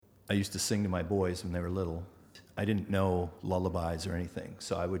I used to sing to my boys when they were little. I didn't know lullabies or anything,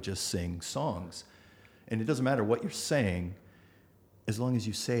 so I would just sing songs. And it doesn't matter what you're saying, as long as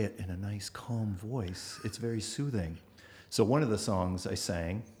you say it in a nice, calm voice, it's very soothing. So one of the songs I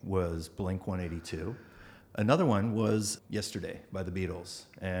sang was Blink 182. Another one was Yesterday by the Beatles.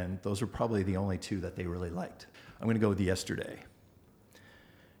 And those were probably the only two that they really liked. I'm going to go with Yesterday.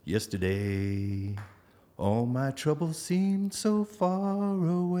 Yesterday, all my troubles seemed so far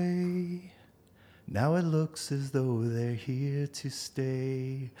away. Now it looks as though they're here to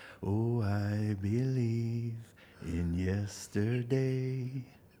stay. Oh, I believe in yesterday.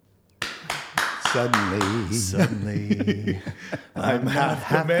 Suddenly, I'm half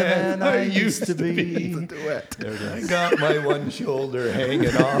the man I used to be. The duet. There it is. I got my one shoulder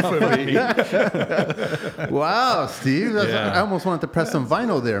hanging off of me. Wow, Steve. I almost wanted to press some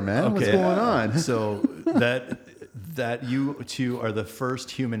vinyl there, man. Okay. What's going on? So that you two are the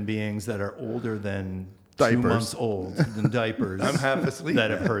first human beings that are older than Diapers. 2 months old than diapers. I'm half asleep.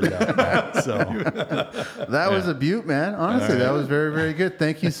 That have heard that. So That was a beaut, man. Honestly, that was very, very good.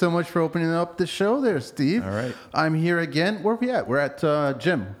 Thank you so much for opening up the show there, Steve. All right. I'm here again. Where are we at? We're at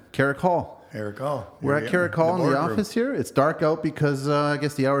Jim, Carrick Hall. Carrick Hall. We're at Carrick Hall in the boardroom. office here. It's dark out because I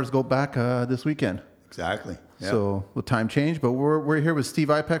guess the hours go back this weekend. Exactly. Yeah. So the time changed, but we're here with Steve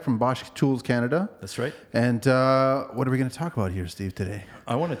Ipek from Bosch Tools Canada. that's right. And what are we going to talk about here, Steve, today?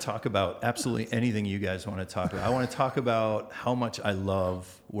 I want to talk about absolutely anything you guys want to talk about. I want to talk about how much I love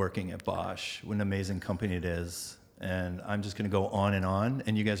working at Bosch, what an amazing company it is. And I'm just going to go on,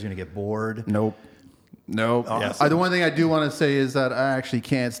 and you guys are going to get bored. Nope. Awesome. The one thing I do want to say is that I actually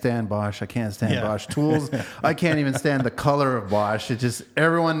can't stand Bosch. I can't stand Bosch Tools. I can't even stand the color of Bosch. It just,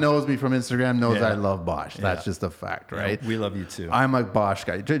 everyone knows me from Instagram, knows I love Bosch. That's just a fact, right? Yeah, we love you too. I'm a Bosch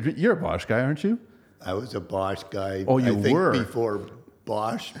guy. You're a Bosch guy, aren't you? I was a Bosch guy. Oh, you I think were? Before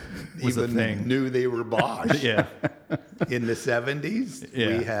Bosch Was a even thing. knew they were Bosch. Yeah. In the 70s,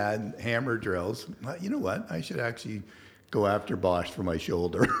 Yeah. we had hammer drills. Well, you know what? I should actually go after Bosch for my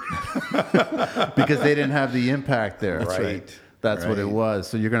shoulder. Because they didn't have the impact there. Right. That's what it Right. was.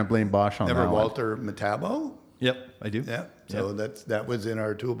 So you're going to blame Bosch on Remember that one. Walter Metabo? Yep, I do. Yeah. So that was in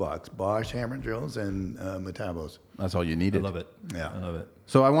our toolbox. Bosch hammer drills and Metabos. That's all you I needed. love it. Yeah. I love it.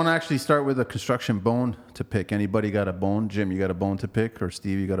 So I want to actually start with a construction bone to pick. Anybody got a bone? Jim, you got a bone to pick? Or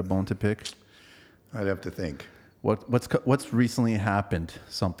Steve, you got a bone to pick? I'd have to think. What's recently happened?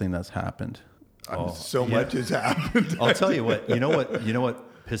 Something that's happened. So much has happened. I'll tell you what. You know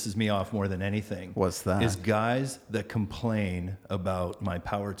what pisses me off more than anything? What's that? Is guys that complain about my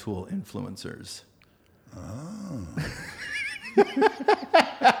power tool influencers.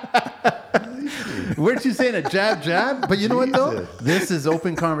 Weren't you saying a jab? But you know what though? Jesus. This is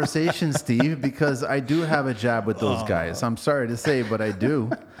open conversation, Steve, because I do have a jab with those guys. I'm sorry to say, but I do.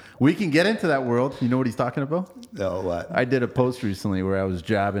 We can get into that world. You know what he's talking about? No, what? I did a post recently where I was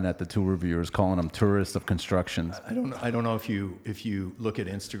jabbing at the tool reviewers, calling them tourists of construction. I don't know if you look at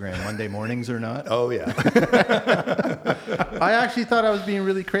Instagram Monday mornings or not. Oh, yeah. I actually thought I was being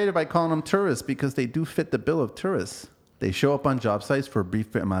really creative by calling them tourists because they do fit the bill of tourists. They show up on job sites for a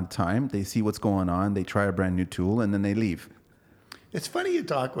brief amount of time. They see what's going on. They try a brand new tool, and then they leave. It's funny you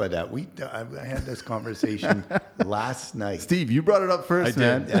talk about that. I had this conversation last night. Steve, you brought it up first,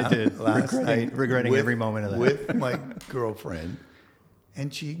 man. I did. Last night, regretting every moment of that. with my girlfriend, and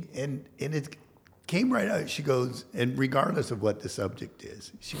it came right out. She goes, and regardless of what the subject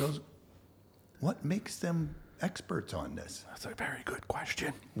is, she goes, "What makes them experts on this?" That's a very good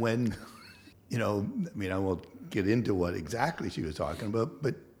question. When, I won't get into what exactly she was talking about,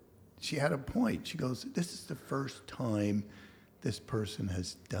 but she had a point. She goes, "This is the first time this person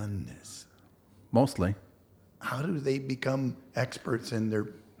has done this. Mostly. How do they become experts and they're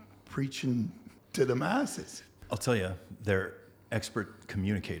preaching to the masses?" I'll tell you, they're expert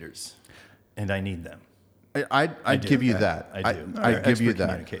communicators, and I need them. I'd give you that. I do. I'd They're give you expert that.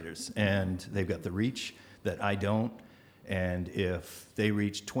 communicators, and they've got the reach that I don't. And if they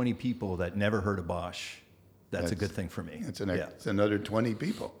reach 20 people that never heard of Bosch, that's a good thing for me. It's another 20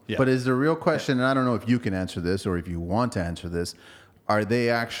 people. Yeah. But is the real question, and I don't know if you can answer this or if you want to answer this, are they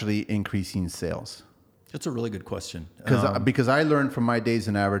actually increasing sales? That's a really good question. Because I learned from my days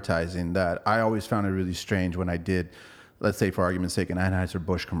in advertising that I always found it really strange when I did, let's say for argument's sake, an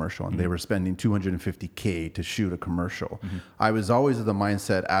Anheuser-Busch commercial, and they were spending $250K to shoot a commercial. I was always of the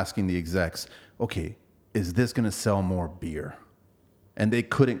mindset asking the execs, okay, is this going to sell more beer? And they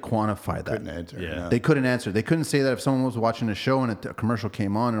couldn't quantify that. Couldn't answer. Yeah. They couldn't answer. They couldn't say that if someone was watching a show and a commercial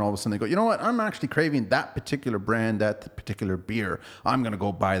came on and all of a sudden they go, you know what, I'm actually craving that particular brand, that particular beer. I'm going to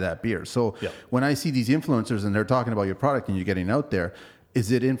go buy that beer. So when I see these influencers and they're talking about your product and you're getting out there,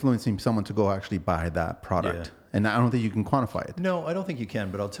 Is it influencing someone to go actually buy that product? Yeah. And I don't think you can quantify it. No, I don't think you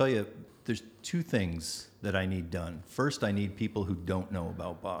can, but I'll tell you, there's two things that I need done. First, I need people who don't know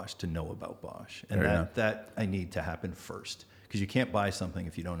about Bosch to know about Bosch. And that I need to happen first, because you can't buy something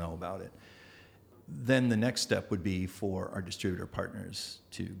if you don't know about it. Then the next step would be for our distributor partners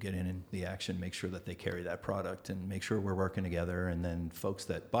to get in the action, make sure that they carry that product and make sure we're working together. And then folks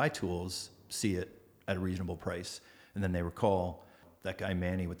that buy tools see it at a reasonable price. And then they recall that guy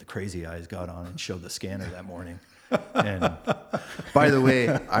Manny with the crazy eyes got on and showed the scanner that morning. And by the way,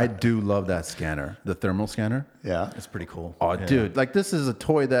 I do love that scanner, the thermal scanner. Yeah. it's pretty cool. Oh, Yeah. dude, like this is a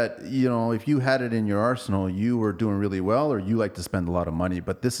toy that, you know, if you had it in your arsenal, you were doing really well, or you like to spend a lot of money.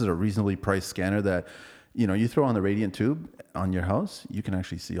 But this is a reasonably priced scanner that, you know, you throw on the radiant tube on your house, you can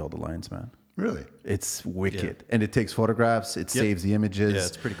actually see all the lines, man. Really? It's wicked. And it takes photographs. It saves the images. Yeah,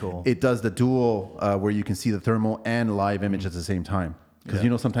 it's pretty cool. It does the dual where you can see the thermal and live image at the same time. Because,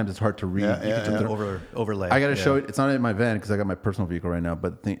 you know, sometimes it's hard to read. Overlay. I got to show it. It's not in my van because I got my personal vehicle right now.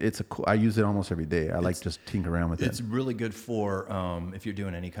 But it's a cool, I use it almost every day. I like just tinker around with it. It's really good for if you're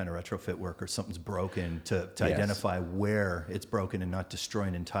doing any kind of retrofit work or something's broken to identify where it's broken and not destroy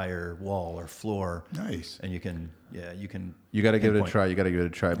an entire wall or floor. Nice. And you can. You got to give it a try. You got to give it a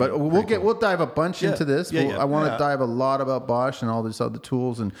try. But we'll dive a bunch into this. I want to dive a lot about Bosch and all these other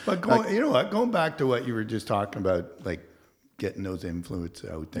tools. And But you know what? Going back to what you were just talking about, like getting those influences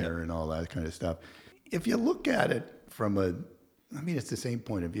out there and all that kind of stuff. If you look at it from it's the same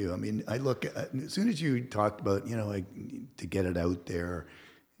point of view. I mean, I look at, as soon as you talked about, you know, like to get it out there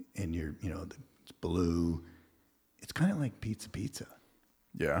and it's blue, it's kind of like pizza.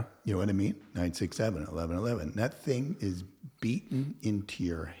 yeah. You know what I mean? 967, 1111. That thing is beaten into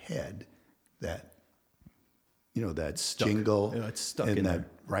your head. That, you know, that jingle. Yeah, it's stuck and in that, there.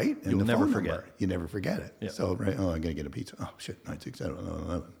 right? And You'll the never phone forget. number. You never forget it. Yeah. So, right, I'm going to get a pizza. Oh, shit, 967,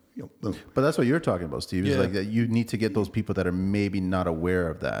 1111. You know, boom. But that's what you're talking about, Steve. Is Yeah. like that you need to get those people that are maybe not aware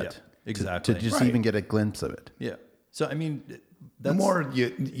of that. Yeah, exactly. To just Right. even get a glimpse of it. Yeah. So I mean, The more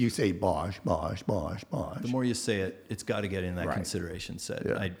you say Bosch, Bosch, Bosch, Bosch. the more you say it, it's got to get in that Right. consideration set.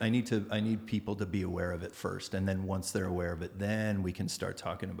 Yeah. I need people to be aware of it first, and then once they're aware of it, then we can start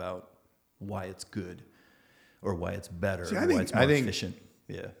talking about why it's good, or why it's better, See, or I why think- it's more I think- efficient.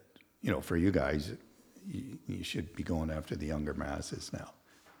 Yeah. You know, for you guys, you should be going after the younger masses now,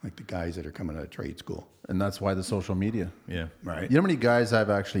 like the guys that are coming out of trade school, And that's why the social media. Yeah. right? You know how many guys I've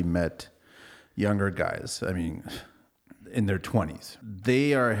actually met, younger guys, I mean, in their 20s.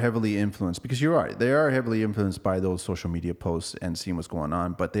 They are heavily influenced, because you're right, they are heavily influenced by those social media posts and seeing what's going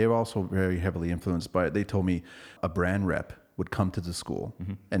on, but they're also very heavily influenced by, they told me a brand rep would come to the school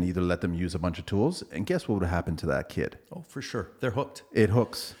and either let them use a bunch of tools, and guess what would happen to that kid? Oh, for sure. They're hooked. It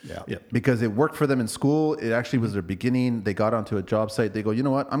hooks. Yeah. Yeah. Because it worked for them in school. It actually was their beginning. They got onto a job site. They go, you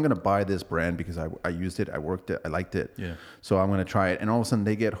know what? I'm going to buy this brand because I used it. I worked it. I liked it. Yeah. So I'm going to try it. And all of a sudden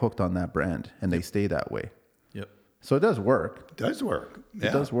they get hooked on that brand and they stay that way. Yep. So it does work. It does work. Yeah.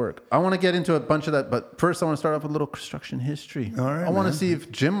 It does work. I want to get into a bunch of that. But first I want to start off with a little construction history. All right, I want to man. see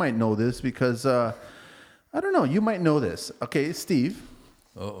if Jim might know this because I don't know. You might know this. Okay, Steve.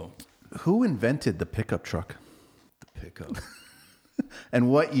 Oh, Who invented the pickup truck? the pickup. And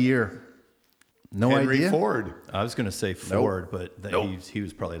what year? No Henry idea. Ford. I was going to say Ford, but he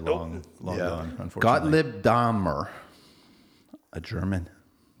was probably long Yeah. gone, unfortunately. Gottlieb Daimler, a German.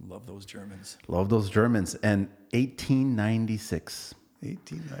 Love those Germans. Love those Germans. And 1896.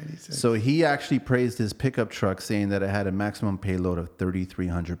 1896. So he actually praised his pickup truck, saying that it had a maximum payload of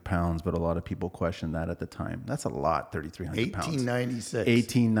 3,300 pounds. But a lot of people questioned that at the time. That's a lot, 3,300 pounds. 1896.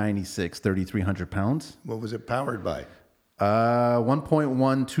 1896, 3,300 pounds. What was it powered by?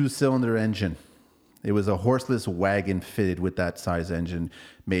 1.1 two-cylinder engine. It was a horseless wagon fitted with that size engine,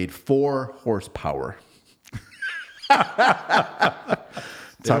 made 4 horsepower.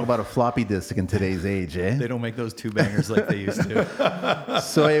 Talk about a floppy disk in today's age, eh? They don't make those two bangers like they used to.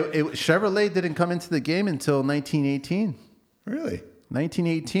 So Chevrolet didn't come into the game until 1918. Really?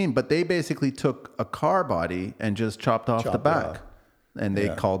 1918, but they basically took a car body and just chopped off the Chopped it back, off. and they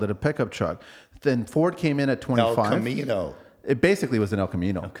Yeah. called it a pickup truck. Then Ford came in at 25. El Camino. It basically was an El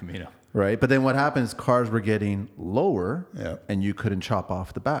Camino. Camino. Right. But then what happens, cars were getting lower Yeah. and you couldn't chop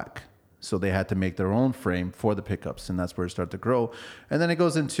off the back. So they had to make their own frame for the pickups, and that's where it started to grow. And then it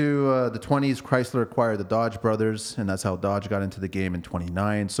goes into the 20s. Chrysler acquired the Dodge brothers, and that's how Dodge got into the game in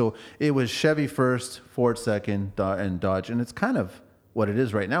 29. So it was Chevy first, Ford second, and Dodge. And it's kind of what it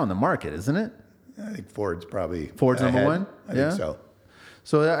is right now in the market, isn't it? I think Ford's probably Ford's number ahead. one? I Yeah. think so.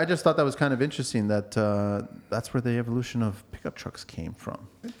 So I just thought that was kind of interesting that that's where the evolution of pickup trucks came from.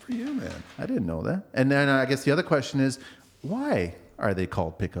 Good for you, man. I didn't know that. And then I guess the other question is, why are they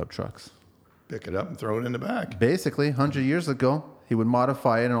called pickup trucks? Pick it up and throw it in the back. Basically, 100 years ago, he would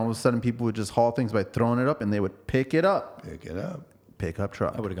modify it, and all of a sudden people would just haul things by throwing it up, and they would pick it up. Pick it up. Pickup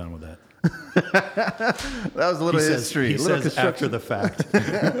truck. I would have gone with that. That was a little history. He a little says after the fact.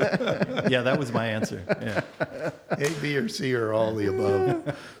 Yeah, that was my answer. Yeah. A, B, or C, or all the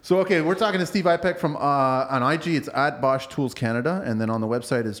above. So, okay, we're talking to Steve Ipek from on IG. It's at Bosch Tools Canada, and then on the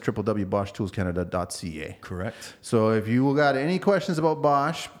website is www.boschtoolscanada.ca. Correct. So, if you got any questions about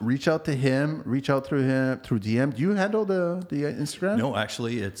Bosch, reach out to him. Reach out through DM. Do you handle the Instagram? No,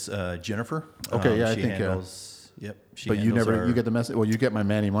 actually, it's Jennifer. Okay, yeah, I she think. handles. Yep. But you never you get the message. Well, you get my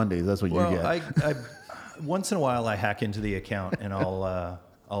Manny Mondays. That's what you get. I once in a while I hack into the account and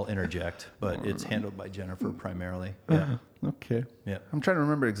I'll interject, but it's handled by Jennifer primarily. Yeah. Okay. Yeah. I'm trying to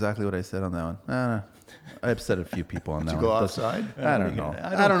remember exactly what I said on that one. I upset a few people on that Did one. you go offside? I don't know.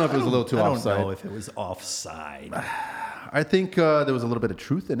 I don't know if it was a little too offside. I don't know if it was offside. I think there was a little bit of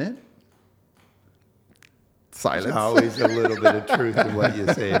truth in it. Silence. There's always a little bit of truth in what you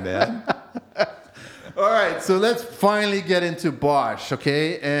say, man. All right, so let's finally get into Bosch,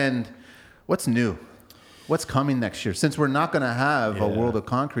 okay? And what's new? What's coming next year? Since we're not going to have a World of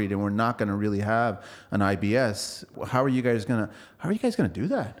Concrete and we're not going to really have an IBS, how are you guys going to do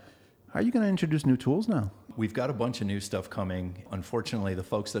that? How are you going to introduce new tools now? We've got a bunch of new stuff coming. Unfortunately, the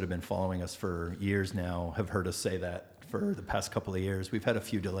folks that have been following us for years now have heard us say that for the past couple of years. We've had a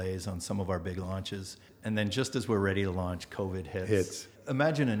few delays on some of our big launches. And then just as we're ready to launch, COVID hits.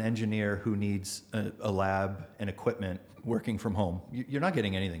 Imagine an engineer who needs a lab and equipment working from home. You're not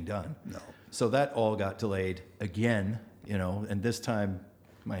getting anything done. No. So that all got delayed again, and this time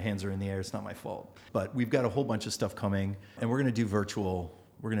my hands are in the air. It's not my fault. But we've got a whole bunch of stuff coming, and we're going to do virtual.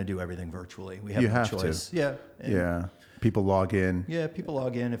 We're going to do everything virtually. We have no choice. To. Yeah. People log in. Yeah, people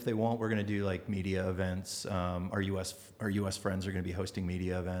log in if they want. We're going to do like media events. Our US friends are going to be hosting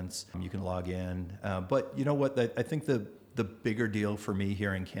media events. You can log in. But you know what? I think the bigger deal for me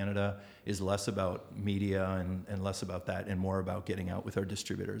here in Canada is less about media and less about that and more about getting out with our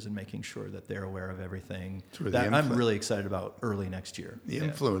distributors and making sure that they're aware of everything. That I'm really excited about early next year. The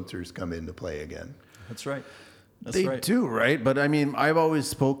influencers come into play again. That's right. They do, right? But I mean, I've always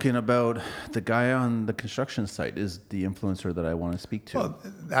spoken about the guy on the construction site is the influencer that I want to speak to. Well,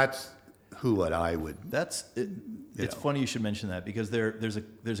 that's what I would. It's funny you should mention that because there's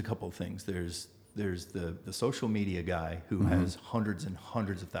a couple of things. There's the social media guy who has hundreds and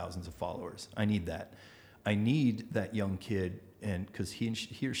hundreds of thousands of followers. I need that. I need that young kid, and because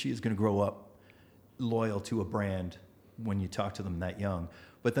he or she is going to grow up loyal to a brand when you talk to them that young.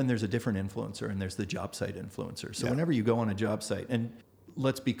 But then there's a different influencer, and there's the job site influencer. So whenever you go on a job site, and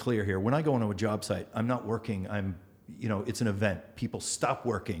let's be clear here, when I go on a job site, I'm not working. It's an event. People stop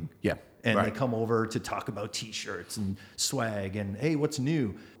working. Yeah. And they come over to talk about T-shirts and swag and, hey, what's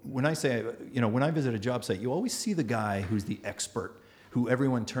new? When I say, when I visit a job site, you always see the guy who's the expert, who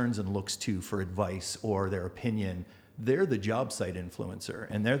everyone turns and looks to for advice or their opinion. They're the job site influencer,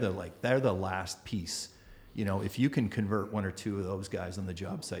 and they're the last piece. If you can convert one or two of those guys on the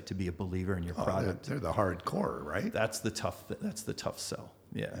job site to be a believer in your product, they're the hardcore, right? That's the tough sell.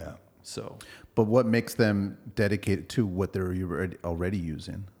 Yeah. So, but what makes them dedicated to what they're already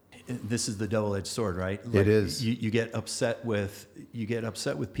using? This is the double-edged sword, right? It is. You get upset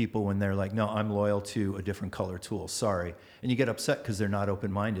with people when they're like, "No, I'm loyal to a different color tool." Sorry, and you get upset because they're not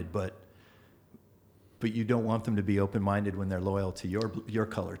open-minded, but you don't want them to be open-minded when they're loyal to your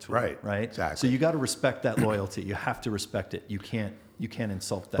color tool, right? Exactly. So you got to respect that loyalty. You have to respect it. You can't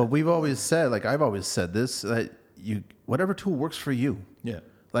insult that. But we've always said, like I've always said this, that whatever tool works for you. Yeah.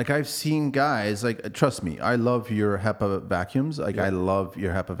 Like I've seen guys, like trust me, I love your HEPA vacuums. I love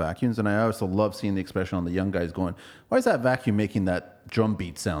your HEPA vacuums, and I also love seeing the expression on the young guys going, "Why is that vacuum making that drum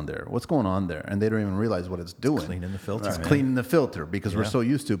beat sound there? What's going on there?" And they don't even realize what it's doing. Cleaning the filter. It's cleaning the filter because we're so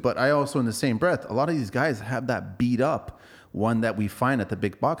used to. But I also, in the same breath, a lot of these guys have that beat up one that we find at the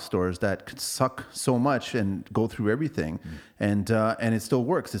big box stores that could suck so much and go through everything, and it still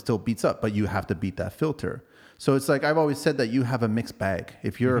works. It still beats up, but you have to beat that filter. So it's like I've always said that you have a mixed bag.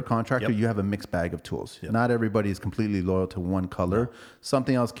 If you're a contractor, you have a mixed bag of tools. Yep. Not everybody is completely loyal to one color. No.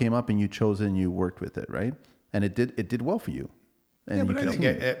 Something else came up and you chose it and you worked with it, right? And it did well for you. And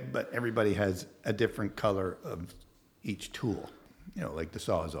but everybody has a different color of each tool. Like the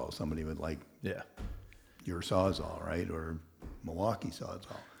Sawzall. Somebody would like your Sawzall, right? Or Milwaukee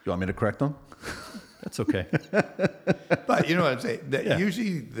Sawzall. You want me to correct them? That's okay. But you know what I'm saying? That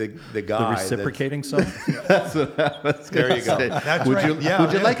Usually the The guy reciprocating song. That's what I was There gonna you go. say. That's would right. you Yeah,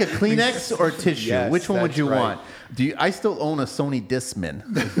 would you yeah. like a Kleenex or tissue? Yes, Which one would that's you right. want? I still own a Sony Discman.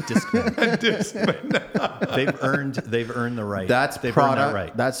 They've earned the right. That's they've product. Earned that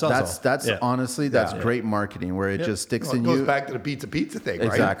right. That's Yeah. honestly that's Yeah. great marketing where it just sticks Well, it in goes you. back to the pizza thing,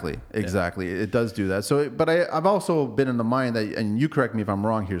 right? Exactly. It does do that. So, but I've also been in the mind that, and you correct me if I'm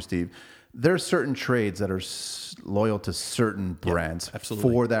wrong here, Steve. There's certain trades that are loyal to certain brands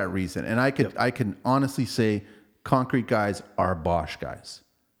absolutely. for that reason, and I can honestly say, concrete guys are Bosch guys.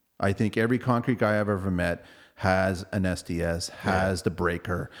 I think every concrete guy I've ever met has an SDS, has the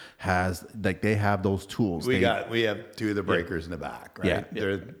breaker, they have those tools. We have two of the breakers in the back, right?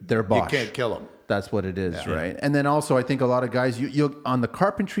 Yeah. They're Bosch. You can't kill them. That's what it is, right? And then also, I think a lot of guys, you'll on the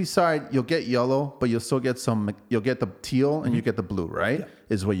carpentry side, you'll get yellow, but you'll still get you'll get the teal and you get the blue, right? Yeah.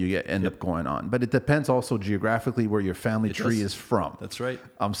 Is what you end up going on. But it depends also geographically where your family tree is from. That's right.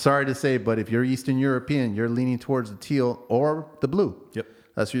 I'm sorry to say, but if you're Eastern European, you're leaning towards the teal or the blue. Yep.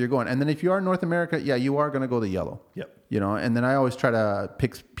 That's where you're going. And then if you are North America, you are going to go the yellow. Yep. And then I always try to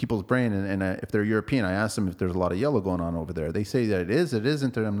pick people's brain. And if they're European, I ask them if there's a lot of yellow going on over there. They say that it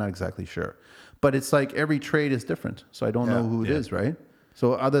isn't, and I'm not exactly sure. But it's like every trade is different. So I don't know who it is, right?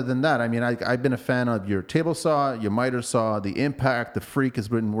 So other than that, I mean, I've been a fan of your table saw, your miter saw, the Impact, the Freak has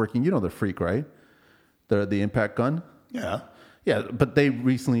been working. You know the Freak, right? The Impact gun? Yeah. Yeah, but they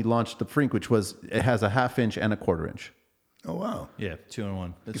recently launched the Freak, which it has a 1/2 inch and a 1/4 inch. Oh, wow. Yeah,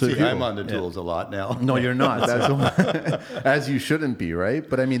 2-in-1. So I'm on the tools a lot now. No, you're not. That's as you shouldn't be, right?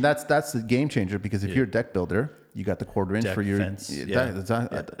 But I mean, that's the game changer because if you're a deck builder, you got the 1/4 inch Deck, for your fence. It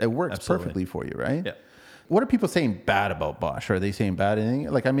works Absolutely. perfectly for you, right? Yeah. What are people saying bad about Bosch? Are they saying bad anything?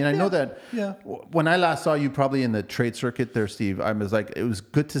 Like, I mean, I know that when I last saw you probably in the trade circuit there, Steve, I was like, it was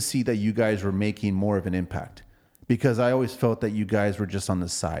good to see that you guys were making more of an impact because I always felt that you guys were just on the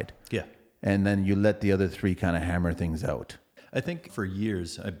side. Yeah. And then you let the other three kind of hammer things out. I think for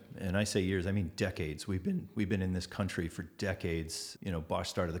years, and I say years, I mean decades. We've been in this country for decades. Bosch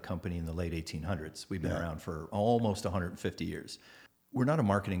started the company in the late 1800s. We've been around for almost 150 years. We're not a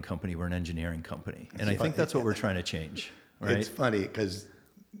marketing company. We're an engineering company, and I think that's what we're trying to change. Right? It's funny because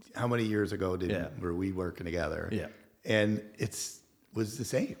how many years ago were we working together? Yeah, and was the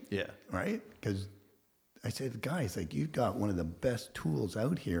same. Yeah, right. Because I said, guys, like you've got one of the best tools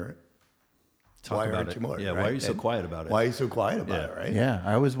out here. Why aren't you more? Yeah, right? Why are you so quiet about it? Why are you so quiet about it, right? Yeah,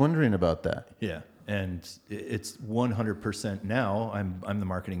 I was wondering about that. Yeah, and it's 100% now. I'm the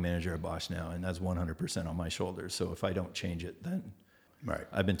marketing manager at Bosch now, and that's 100% on my shoulders. So if I don't change it, then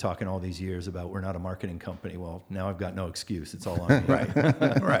I've been talking all these years about we're not a marketing company. Well, now I've got no excuse. It's all on me.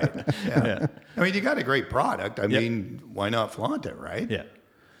 Right. Yeah. I mean, you got a great product. I mean, why not flaunt it, right? Yeah.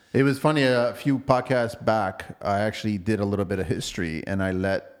 It was funny. A few podcasts back, I actually did a little bit of history, and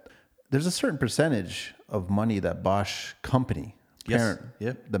there's a certain percentage of money that Bosch company,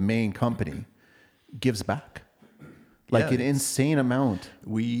 the main company, gives back. Like an insane amount.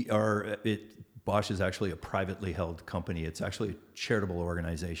 Bosch is actually a privately held company. It's actually a charitable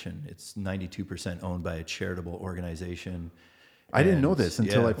organization. It's 92% owned by a charitable organization. I didn't know this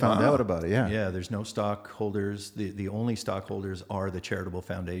until I found out about it. Yeah, there's no stockholders. The only stockholders are the charitable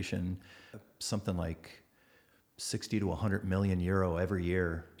foundation. Something like 60 to 100 million euro every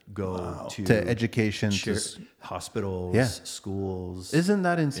year go to education, hospitals, schools. Isn't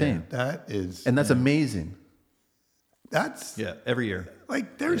that insane? Yeah, that's amazing. That's every year.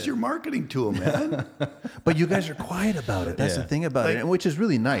 Like there's your marketing tool, man. But you guys are quiet about it. That's the thing about it, which is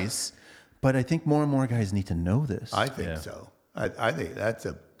really nice. But I think more and more guys need to know this. I think so. I think that's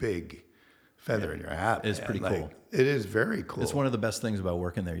a big feather in your hat. It's pretty cool. It is very cool. It's one of the best things about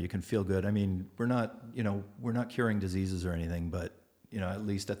working there. You can feel good. I mean, we're not curing diseases or anything, but at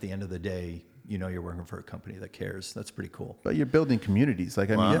least at the end of the day, you're working for a company that cares. That's pretty cool. But you're building communities. Like,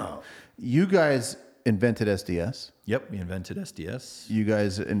 I mean, you guys invented SDS. Yep, we invented SDS. You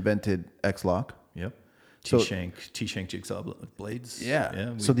guys invented X-Lock. Yep. T-shank jigsaw blades.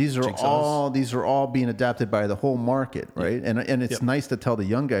 Yeah. So these are all being adapted by the whole market, right? Yep. And it's nice to tell the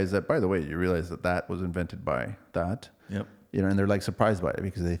young guys that, by the way, you realize that was invented by that. Yep. And they're like surprised by it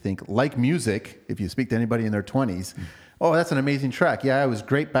because they think, like music, if you speak to anybody in their 20s, oh, that's an amazing track. Yeah, it was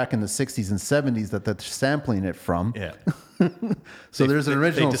great back in the 60s and 70s that they're sampling it from. Yeah. So there's an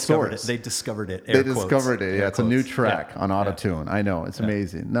original source. They discovered it. They discovered it. Yeah, it's a new track on Auto-Tune. I know. It's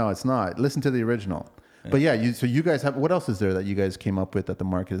amazing. No, it's not. Listen to the original. Yeah. But so you guys have, what else is there that you guys came up with that the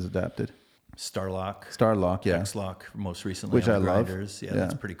market has adapted? Starlock, yeah. X-Lock, most recently, which I love. Grinders. Yeah,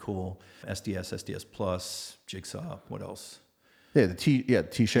 that's pretty cool. SDS Plus, Jigsaw. What else? Yeah,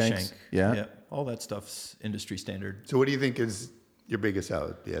 T-shanks. Yeah. all that stuff's industry standard. So what do you think is your biggest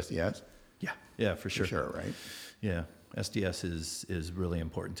out? The SDS? Yeah, for sure. For sure, right? Yeah, SDS is really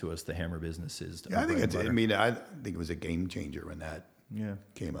important to us. The hammer business is. Yeah, I think it's. I mean, I think it was a game changer when that Yeah.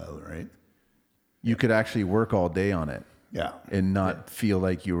 came out, right? You could actually work all day on it Yeah. and not feel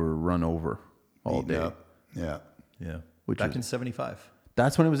like you were run over all Beaten day. up. Yeah. Yeah. Which Back is- in 75.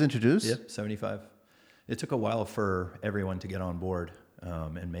 That's when it was introduced? Yeah, 75. It took a while for everyone to get on board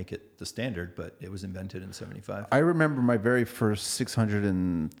and make it the standard, but it was invented in 75. I remember my very first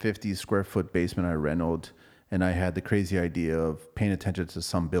 650 square foot basement I renoed, and I had the crazy idea of paying attention to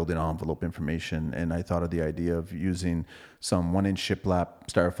some building envelope information. And I thought of the idea of using some 1-inch shiplap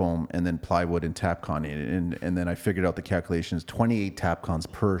styrofoam and then plywood and Tapcon in it. And then I figured out the calculations, 28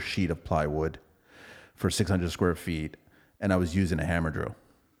 Tapcons per sheet of plywood for 600 square feet. And I was using a hammer drill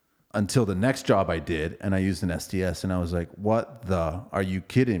until the next job I did, and I used an SDS, and I was like, what the, are you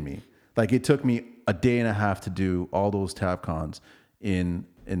kidding me? Like, it took me a day and a half to do all those Tapcons in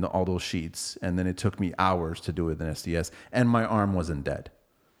all those sheets, and then it took me hours to do it with an SDS, and my arm wasn't dead.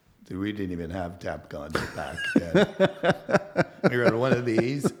 Dude, we didn't even have Tapcon back then. We were on one of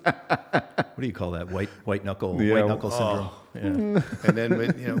these, What do you call that? White knuckle syndrome. Yeah. and then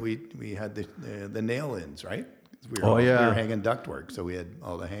we had the nail ins, right? We were yeah. we were hanging ductwork, so we had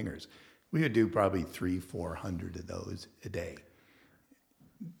all the hangers. We would do probably 300-400 of those a day.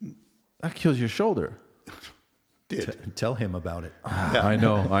 That kills your shoulder. Tell him about it. I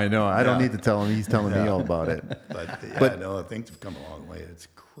know. I don't need to tell him. He's telling me all about it. But no, things have come a long way. It's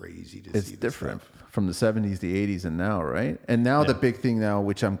crazy to see. It's different from the 70s, the 80s, and now, right? And now the big thing now,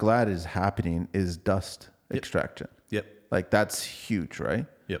 which I'm glad is happening, is dust extraction. Yep. Like, that's huge, right?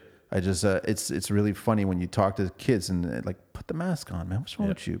 Yep. I just, it's really funny when you talk to kids and like, put the mask on, man. What's wrong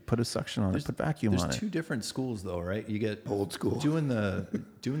with you? Put a suction on it. Put vacuum on it. There's two different schools though, right? You get Old school. doing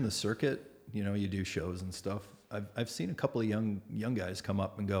the circuit. You do shows and stuff. I've seen a couple of young guys come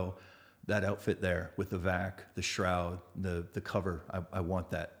up and go, that outfit there with the vac, the shroud, the cover. I want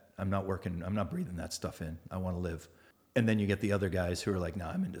that. I'm not breathing that stuff in. I want to live. And then you get the other guys who are like,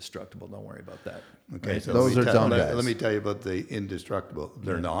 I'm indestructible. Don't worry about that. Okay, Right? so Those are dumb guys. let me tell you about the indestructible.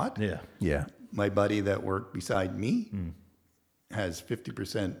 They're not. Yeah. Yeah. My buddy that worked beside me has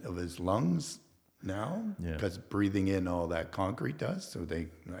 50% of his lungs now because breathing in all that concrete dust. So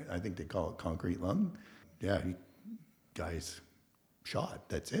I think they call it concrete lung. Yeah, guy's shot.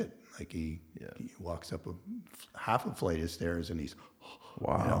 That's it. Like he walks up half a flight of stairs and he's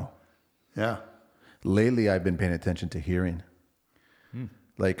Wow. yeah. Lately, I've been paying attention to hearing.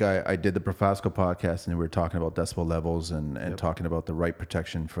 Like I did the Profasco podcast, and we were talking about decibel levels and talking about the right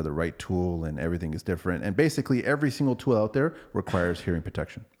protection for the right tool, and everything is different. And basically, every single tool out there requires hearing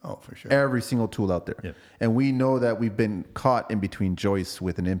protection. Oh, for sure. Every single tool out there. Yep. And we know that we've been caught in between joists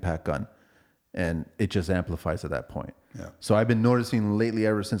with an impact gun, and it just amplifies at that point. Yeah. So I've been noticing lately,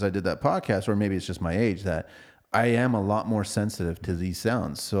 ever since I did that podcast, or maybe it's just my age, that I am a lot more sensitive to these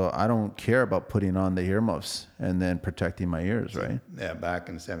sounds. So I don't care about putting on the earmuffs and then protecting my ears, right? Yeah, back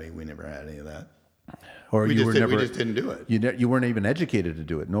in the 70s, we never had any of that. Or We you were just never, didn't do it. you weren't even educated to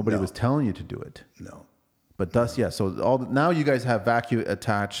do it. Nobody No. was telling you to do it. No. But dust, yeah. So now you guys have vacuum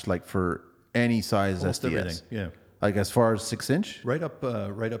attached, like for any size Almost SDS. everything. Yeah. Like as far as 6-inch. Right up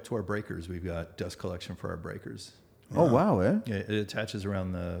to our breakers. We've got dust collection for our breakers. Oh wow, eh? Yeah, it attaches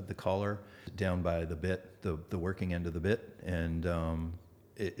around the collar, down by the bit, the working end of the bit, and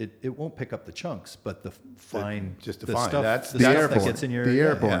it won't pick up the chunks, but the fine, just the the fine. stuff, That's the the stuff airborne- that gets in your the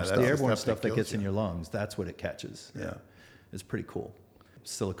airborne that's stuff. the the airborne stuff stuff that that gets kills in you. your lungs. That's what it catches. Yeah. It's pretty cool.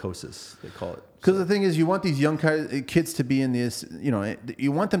 Silicosis, they call it. Because the thing is, you want these young kids to be in this,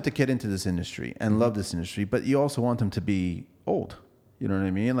 you want them to get into this industry and love this industry, but you also want them to be old. You know what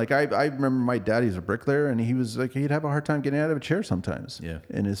I mean? Like I remember my dad, he's a bricklayer, and he was like, he'd have a hard time getting out of a chair sometimes. Yeah.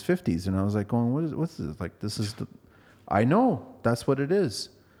 In his 50s, and I was like, going, what's this? Like, this is I know that's what it is.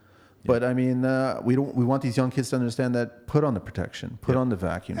 But I mean, we want these young kids to understand that. Put on the protection, put on the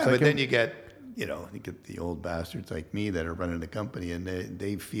vacuum. Yeah, It's but like then you get the old bastards like me that are running the company, and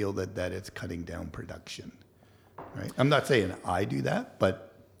they feel that it's cutting down production. Right? I'm not saying I do that,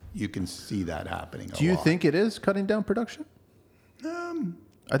 but you can see that happening. do you think it is cutting down production?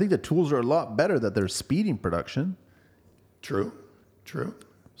 I think the tools are a lot better that they're speeding production. True.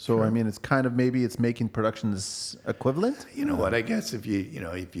 So I mean, it's kind of maybe it's making production equivalent. You know what? I guess if you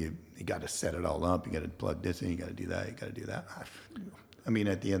got to set it all up, you got to plug this in, you got to do that, you got to do that. I mean,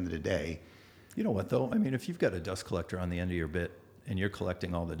 at the end of the day, You know what though? I mean, if you've got a dust collector on the end of your bit and you're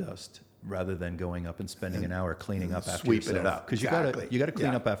collecting all the dust rather than going up and spending an hour cleaning up after sweeping yourself. it up. Because Exactly. you gotta clean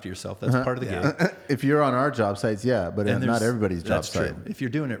Yeah. up after yourself. That's part of the gig. If you're on our job sites, yeah, but And not there's- everybody's job that's site. true. If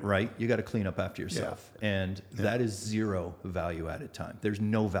you're doing it right, you got to clean up after yourself, and that is zero value added time. There's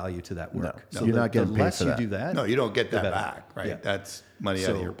no value to that work. No. You're not getting the paid less for you that. do that, No, you don't get that better. back, right? Yeah. That's money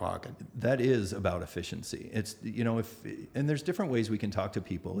out of your pocket. That is about efficiency. It's and there's different ways we can talk to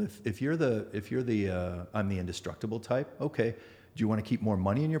people. If you're the I'm the indestructible type, okay. Do you want to keep more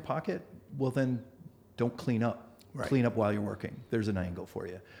money in your pocket? Well, then don't clean up. Right. Clean up while you're working. There's an angle for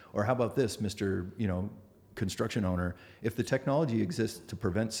you. Or how about this, Mr. Construction owner? If the technology exists to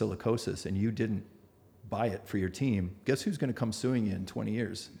prevent silicosis and you didn't buy it for your team, guess who's going to come suing you in 20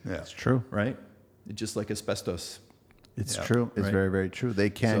 years? Yeah. It's true. Right? It's just like asbestos. It's Yeah. true. It's Right. very, very true. They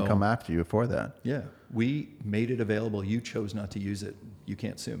can So- come after you for that. Yeah, we made it available. You chose not to use it. You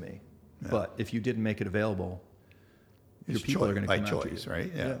can't sue me. But if you didn't make it available, your It's people are going to by come after choice, you.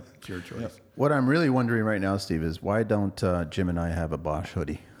 right? Yeah. It's your choice. What I'm really wondering right now, Steve, is why don't Jim and I have a Bosch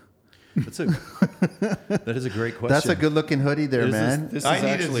hoodie? That is a great question. That's a good looking hoodie there, man. This I is need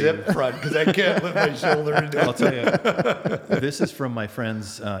actually, a zip front because I can't lift my shoulder into I'll it. tell you, this is from my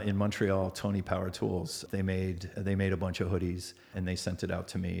friends in Montreal, Tony Power Tools. They made a bunch of hoodies and they sent it out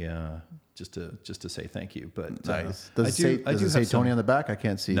to me just to say thank you. But Nice. Does it say have Tony some- on the back? I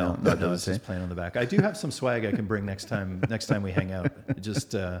can't see. No, it it's doesn't just say. plain on the back. I do have some swag I can bring next time we hang out.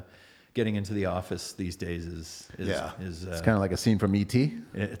 Just getting into the office these days is It's kind of like a scene from ET.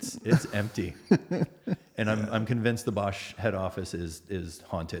 it's empty, and I'm convinced the Bosch head office is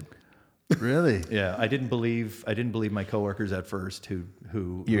haunted. Really? Yeah, I didn't believe my coworkers at first who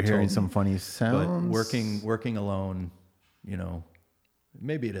You're told hearing me, some funny but sounds. working alone,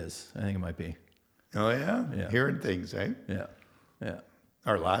 maybe it is. I think it might be. Oh, yeah? Yeah. Hearing things, eh? Yeah.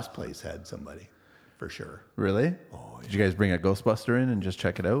 Our last place had somebody, for sure. Really? Did you guys bring a Ghostbuster in and just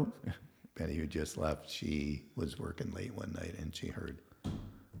check it out? Penny, who just left, she was working late one night and she heard.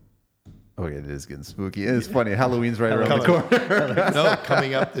 Okay, it is getting spooky. It's funny. Halloween's right around the corner. No,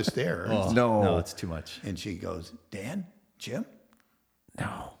 coming up the stairs. No. it's too much. And she goes, Dan, Jim?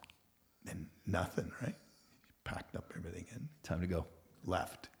 No. And nothing, right? Packed up everything and Time to go.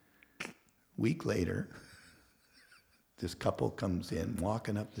 left. Week later, this couple comes in,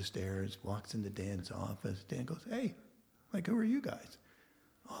 walking up the stairs, walks into Dan's office. Dan goes, hey, who are you guys?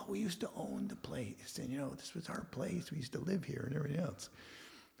 Oh, we used to own the place. And, this was our place. We used to live here and everything else.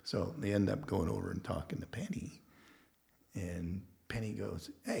 So they end up going over and talking to Penny. And Penny goes,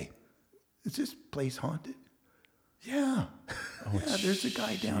 hey, is this place haunted? Yeah. There's a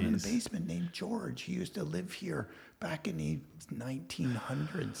guy down in the basement named George. He used to live here back in the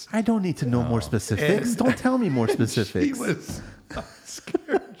 1900s. I don't need to know more specifics. And- Don't tell me more specifics. He was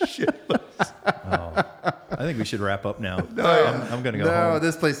scared shitless. I think we should wrap up now. I'm going to go No, home.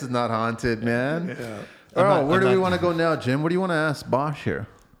 this place is not haunted, man. Yeah. Oh, where I'm do we not- want to go now, Jim? What do you want to ask Bosch here?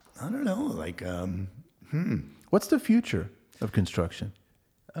 I don't know. What's the future of construction?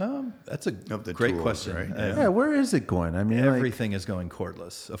 That's a Of the great tools, question. right? Yeah, where is it going? I mean, Everything is going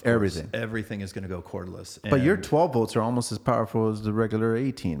cordless. Of course. Everything is going to go cordless. but your And 12 volts are almost as powerful as the regular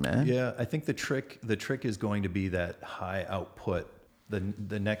 18, man. yeah, I think the trick is going to be that high output.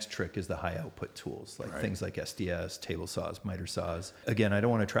 The next trick is the high output tools, like things like SDS, table saws, miter saws. Again, I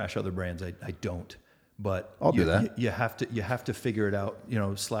don't want to trash other brands. I don't. But I'll do that. You have to figure it out.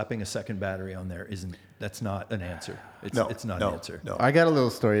 Slapping a second battery on there that's not an answer. It's not an answer. No. I got a little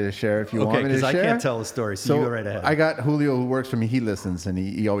story to share if you want Okay, me to because share. I can't tell a story, so you go right ahead. I got Julio who works for me. He listens and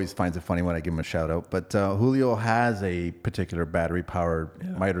he always finds it funny when I give him a shout out. But Julio has a particular battery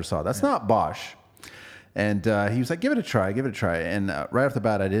powered miter saw. That's not Bosch. And he was like, give it a try. And right off the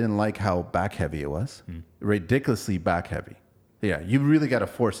bat, I didn't like how back heavy it was. Ridiculously back heavy. Yeah, you really got to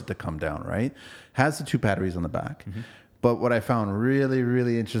force it to come down, right? Has the two batteries on the back. But what I found really,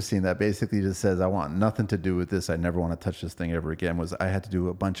 really interesting that basically just says, I want nothing to do with this. I never want to touch this thing ever again, was I had to do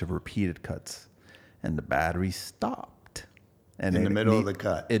a bunch of repeated cuts. And the battery stopped. And In the middle of the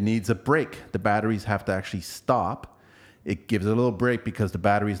cut. It needs a break. The batteries have to actually stop. It gives it a little break because the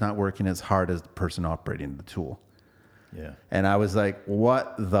battery's not working as hard as the person operating the tool. Yeah. And I was like,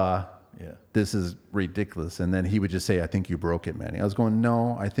 what the... Yeah. This is ridiculous. And then he would just say, I think you broke it, Manny. I was going,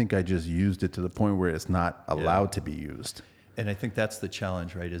 no, I think I just used it to the point where it's not allowed to be used. And I think that's the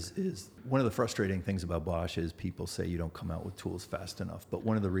challenge, right? Is one of the frustrating things about Bosch is people say you don't come out with tools fast enough. But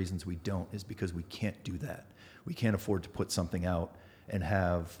one of the reasons we don't is because we can't do that. We can't afford to put something out and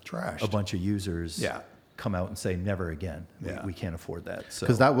have Trashed. a bunch of users come out and say never again. Yeah. We can't afford that. So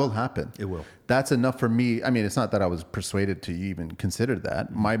Because that will happen. it will. That's enough for me. I mean, it's not that I was persuaded to even consider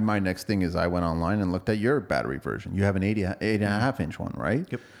that. My next thing is I went online and looked at your battery version. You have an 8.5-inch one, right?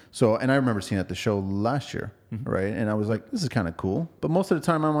 Yep. So, and I remember seeing it at the show last year, right? And I was like, this is kind of cool. But most of the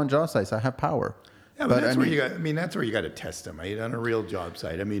time I'm on job sites, I have power. Yeah, but that's where you got. I mean, that's where you got to test them, right? On a real job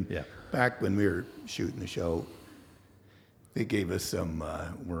site. I mean, Yeah. back when we were shooting the show, they gave us some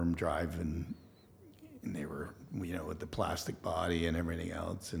worm drive, and they were, with the plastic body and everything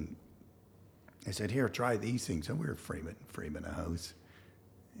else. And I said, "Here, try these things." And we were framing a house,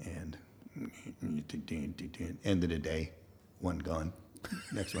 and end of the day, one gone.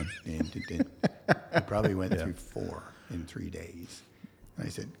 Next one. We probably went through 4 in 3 days. And I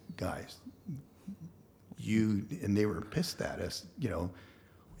said, "Guys, and they were pissed at us,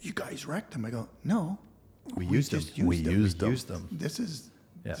 you guys wrecked them." I go, "No, We used them. We used them. This is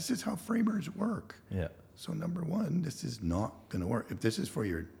Yeah. this is how framers work. Yeah. So number one, this is not going to work. If this is for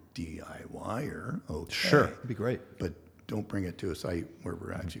your DIYer, okay, Sure. It'd be great. but don't bring it to a site where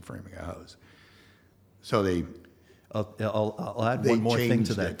we're actually framing a house." So they I'll add They one more thing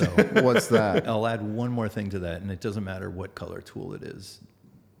to changed that, it. though. What's that? I'll add one more thing to that, and it doesn't matter what color tool it is.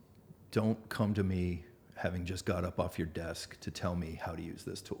 Don't come to me having just got up off your desk to tell me how to use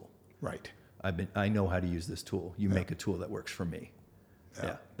this tool. right. I know how to use this tool. You make a tool that works for me.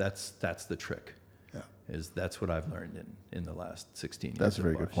 Yeah, that's the trick. Yeah. That's what I've learned in the last 16 years. That's a at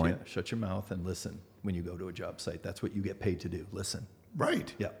very good Bosch. point. Yeah, shut your mouth and listen when you go to a job site. That's what you get paid to do. Listen.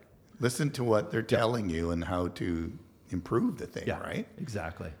 Right. Yeah. Listen to what they're telling you and how to improve the thing, Yeah. right?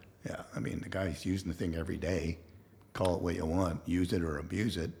 Exactly. Yeah. I mean, the guy's using the thing every day. Call it what you want. Use it or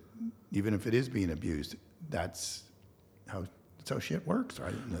abuse it. Even if it is being abused, that's how shit works,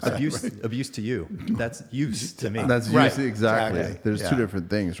 right? Abuse to you. That's use to me. That's Right. usually exactly. Exactly. There's Yeah. two different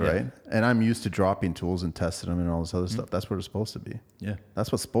things, right? And I'm used to dropping tools and testing them and all this other stuff. That's what it's supposed to be. Yeah.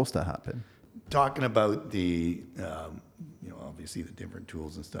 That's what's supposed to happen. Talking about the, obviously the different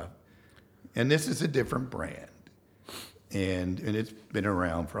tools and stuff. And this is a different brand. And it's been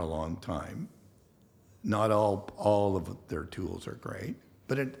around for a long time. Not all of their tools are great,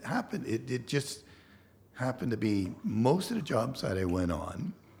 but it just happened to be most of the job site I went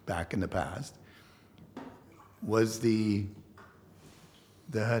on back in the past was the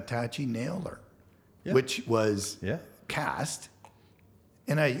Hitachi nailer, Yeah. which was Yeah. cast.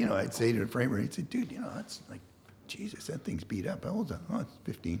 And I'd say to the framer, he'd say, "Dude, that's like, Jesus, that thing's beat up. How old is that?" "Oh, it's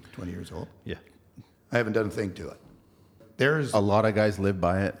 15, 20 years old." Yeah. I haven't done a thing to it. There's A lot of guys live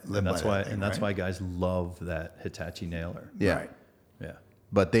by it, And that's by that thing, that's right? why guys love that Hitachi nailer. yeah. Right. Yeah.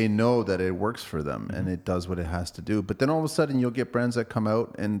 But they know that it works for them and Mm-hmm. it does what it has to do. But then all of a sudden you'll get brands that come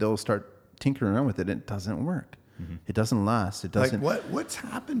out and they'll start tinkering around with it and it doesn't work. Mm-hmm. It doesn't last. It Like doesn't. what's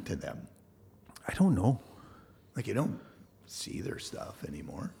happened to them? I don't know. Like you don't see their stuff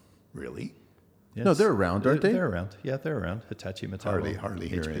anymore, really. Yeah, No, it's- they're around, aren't they? They're around. Yeah, they're around. Hitachi, Metabo. Hardly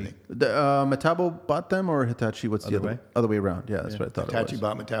hear HP. anything. The, Metabo bought them or Hitachi? What's the Other other way? Other way around. Yeah, that's what I thought Hitachi it was.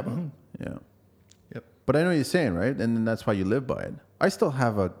 bought Metabo. Yeah. Yep. But I know what you're saying, right? And then that's why you live by it. I still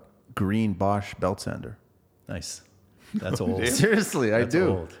have a green Bosch belt sander. Nice. That's old. Seriously, I That's do.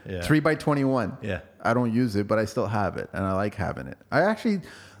 old, yeah. 3x21. Yeah. I don't use it, but I still have it, and I like having it. I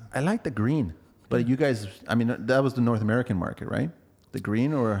like the green, but you guys, I mean, that was the North American market, right? The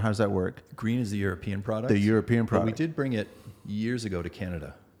green, or how does that work? Green is the European product. The European But we product. did bring it years ago to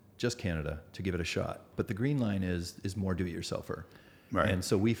Canada, just Canada, to give it a shot. But the green line is more do-it-yourselfer. Right. And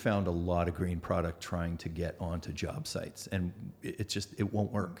so we found a lot of green product trying to get onto job sites, and it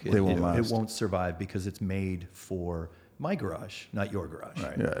won't work. They won't last. It won't survive because it's made for my garage, not your garage.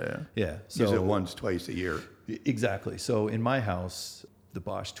 Right. Yeah. Yeah. Use So it once, twice a year. exactly. So in my house, the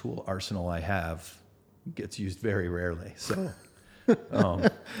Bosch tool arsenal I have gets used very rarely. So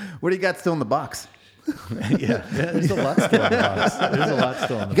What do you got still in the box? yeah, there's a lot still in the box. There's a lot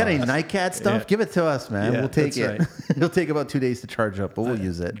still in the You got box. any NICAD stuff? Yeah. Give it to us, man. Yeah, We'll take that's it. right. It'll take about 2 days to charge up, but we'll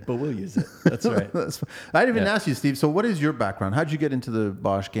use it. But we'll use it. That's right. I didn't even Yeah. ask you, Steve. So, what is your background? How'd you get into the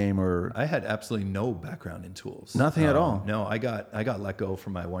Bosch game? Or I had absolutely no background in tools. Nothing at all? No, I got let go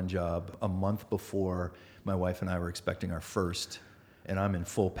from my one job a month before my wife and I were expecting our first, and I'm in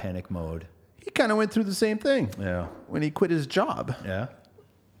full panic mode. he kind of went through the same thing Yeah. when he quit his job. Yeah.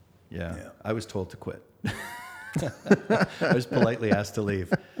 Yeah. I was told to quit. I was politely asked to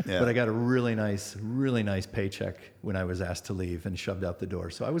leave, Yeah. but I got a really nice paycheck when I was asked to leave and shoved out the door.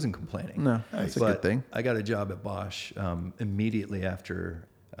 So I wasn't complaining. No, that's a But good thing. I got a job at Bosch immediately after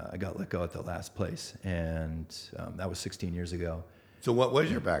I got let go at the last place, and that was 16 years ago. So what was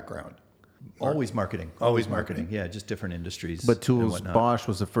your background? Always marketing. Always marketing. Yeah, just different industries. But tools, and whatnot. Bosch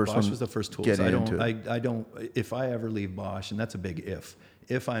was the first one. Bosch was the first tools. Getting I into don't. it. I don't. If I ever leave Bosch, and that's a big if.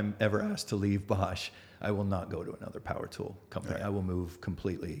 If I'm ever asked to leave Bosch, I will not go to another power tool company. Right. I will move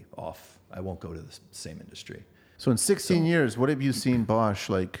completely off. I won't go to the same industry. So in 16 years, what have you seen Bosch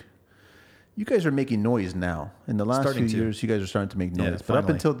like? You guys are making noise now. In the last Starting few to. years, you guys are starting to make noise. Yeah, but up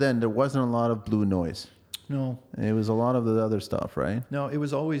finally. until then, there wasn't a lot of blue noise. No, It was a lot of the other stuff, right? no. It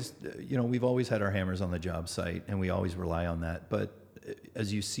was always, we've always had our hammers on the job site, and we always rely on that. But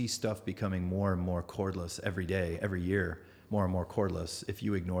as you see stuff becoming more and more cordless every day, every year, more and more cordless, if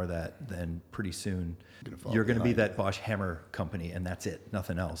you ignore that, then pretty soon you're going to be that Bosch hammer company, and that's it,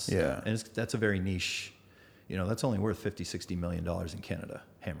 nothing else. Yeah. And that's a very niche. That's only worth $50-60 million in Canada,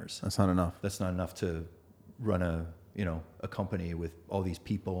 hammers. That's not enough. That's not enough to run a company with all these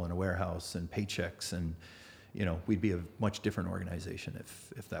people in a warehouse and paychecks, and we'd be a much different organization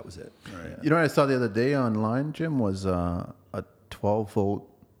if that was it. Right. Yeah. You know what I saw the other day online, Jim, was a 12-volt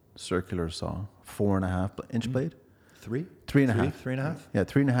circular saw, 4.5-inch blade. 3? 3.5. 3.5? Yeah,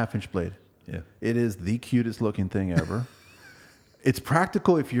 3.5-inch blade. Yeah. It is the cutest looking thing ever. It's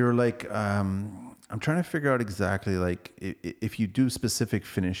practical if you're like, I'm trying to figure out exactly like if you do specific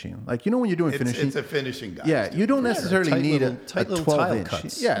finishing. Like, when you're doing finishing. It's a finishing guy. Yeah, you don't necessarily tight need tight a little 12 tile inch.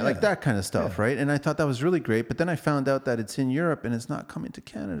 cuts. Yeah, like that kind of stuff, right? And I thought that was really great. But then I found out that it's in Europe and it's not coming to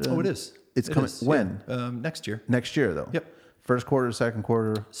Canada. Oh, it is. It's It coming is, when? yeah. Next year. Next year, though. Yep. First quarter, second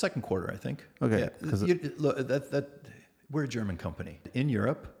quarter. Second quarter, I think. Okay, Yeah. 'cause Look, we're a German company. In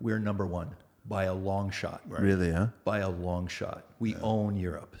Europe, we're number one by a long shot. Really, huh? By a long shot. We own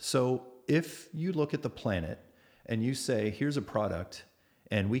Europe. So if you look at the planet and you say, here's a product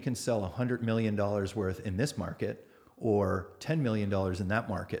and we can sell $100 million worth in this market or $10 million in that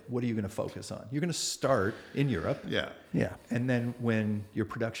market, what are you going to focus on? You're going to start in Europe. Yeah. Yeah. And then when your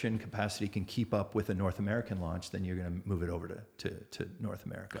production capacity can keep up with a North American launch, then you're going to move it over to North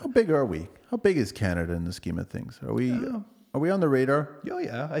America. How big are we? How big is Canada in the scheme of things? Are we on the radar? Oh,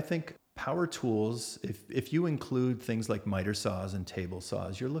 yeah. I think power tools, if you include things like miter saws and table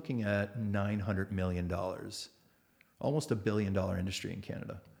saws, you're looking at $900 million. Almost $1 billion industry in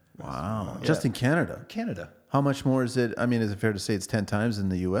Canada. Wow. Yeah. Just in Canada? Canada. How much more is it? I mean, is it fair to say it's 10 times in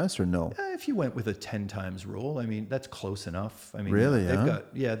the U.S. or no? If you went with a 10 times rule, I mean, that's close enough. I mean, Really,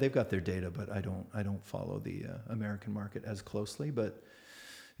 they've got their data, but I don't follow the American market as closely. But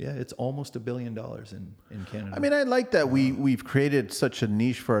yeah, it's almost $1 billion in Canada. I mean, I like that we've created such a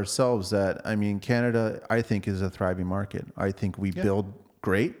niche for ourselves that, I mean, Canada, I think, is a thriving market. I think we build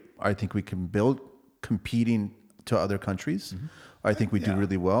great. I think we can build competing to other countries. Mm-hmm. I think we do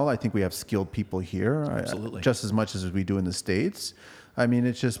really well. I think we have skilled people here. Absolutely. Just as much as we do in the States. I mean,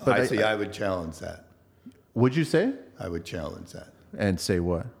 it's just... But I would challenge that. Would you say? I would challenge that. And say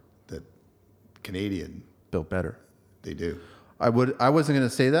what? That Canadian, Built better. they do. I wasn't going to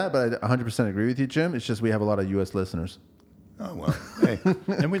say that, but I 100% agree with you, Jim. It's just we have a lot of U.S. listeners. Oh, well, hey.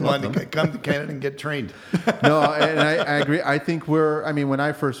 And we love them. Come to Canada and get trained. No, and I agree. I think when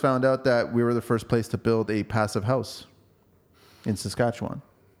I first found out that we were the first place to build a passive house in Saskatchewan,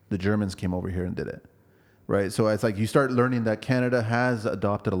 the Germans came over here and did it. Right. So it's like you start learning that Canada has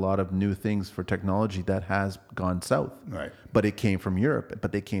adopted a lot of new things for technology that has gone south. Right. But it came from Europe,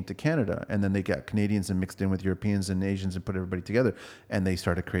 but they came to Canada, and then they got Canadians and mixed in with Europeans and Asians and put everybody together, and they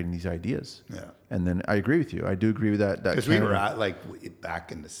started creating these ideas. Yeah. And then I agree with you. I do agree with that. Because we were at,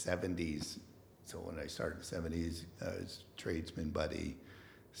 back in the 70s. So when I started in the 70s, I was tradesman buddy.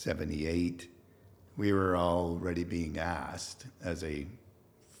 78, we were already being asked as a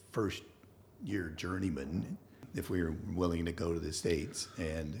first-year journeyman if we were willing to go to the States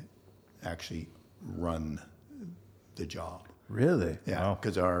and actually run the job. Really? Yeah,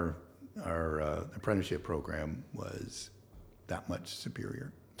 because our apprenticeship program was that much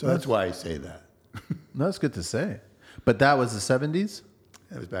superior. So that's why I say that. No, that's good to say. But that was the 70s?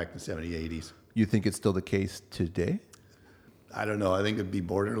 That was back in the 70s, 80s. You think it's still the case today? I don't know. I think it'd be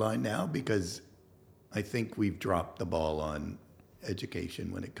borderline now because I think we've dropped the ball on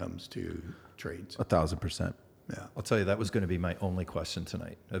education when it comes to trades. 1,000%. Yeah. I'll tell you, that was going to be my only question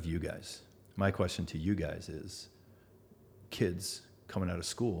tonight of you guys. My question to you guys is, kids coming out of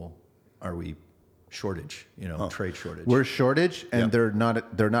school, are we shortage, trade shortage? We're shortage, and they're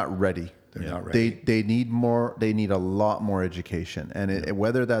not ready. They're not ready. They need more. They need a lot more education, and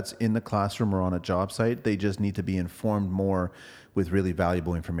whether that's in the classroom or on a job site, they just need to be informed more with really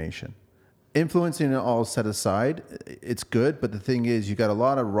valuable information. Influencing it all set aside, it's good, but the thing is, you got a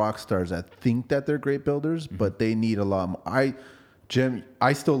lot of rock stars that think that they're great builders, but they need a lot more. Jim,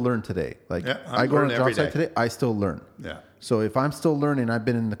 I still learn today. Like I go on a job site today, I still learn. Yeah. So if I'm still learning, I've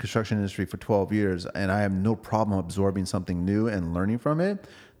been in the construction industry for 12 years and I have no problem absorbing something new and learning from it,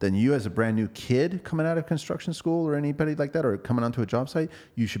 then you as a brand new kid coming out of construction school or anybody like that, or coming onto a job site,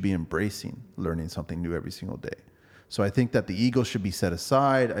 you should be embracing learning something new every single day. So I think that the ego should be set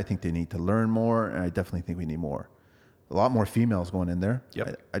aside. I think they need to learn more, and I definitely think we need more. A lot more females going in there.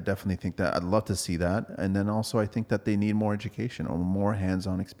 Yep. I definitely think that. I'd love to see that. And then also I think that they need more education or more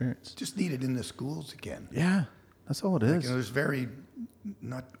hands-on experience. Just need it in the schools again. Yeah, that's all it is. There's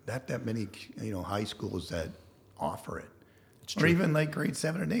not that many, high schools that offer it. Or even like grade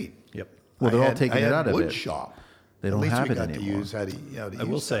 7 and 8. Yep. Well, they're all taking it out of it. Wood shop. They don't have it anymore. To use how to I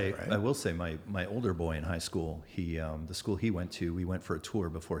will use say, stuff, right? I will say, my older boy in high school, the school he went to, we went for a tour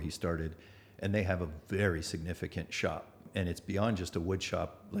before he started, and they have a very significant shop, and it's beyond just a wood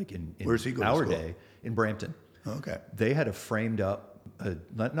shop. Like in Where's he going to our school? day in Brampton. Okay. They had a framed up,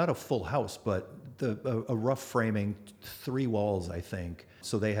 not a full house, but a rough framing, 3 walls, I think.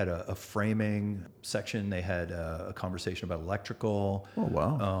 So they had a framing section. They had a conversation about electrical. Oh,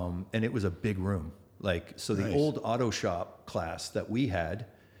 wow. And it was a big room. Like, so the Nice. old auto shop class that we had,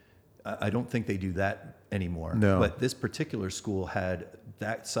 I don't think they do that anymore. No. But this particular school had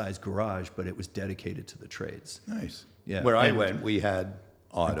that size garage, but it was dedicated to the trades. Nice. Yeah. Where I And- went, we had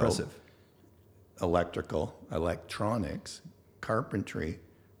auto, Impressive. electrical, electronics, carpentry,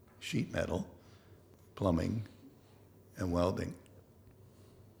 sheet metal, plumbing, and welding.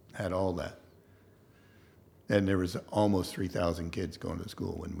 Had all that. And there was almost 3,000 kids going to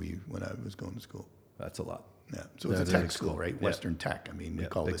school when I was going to school. That's a lot. Yeah. So it's That a tech is school, cool. right? Yeah. Western Tech. I mean, we Yeah,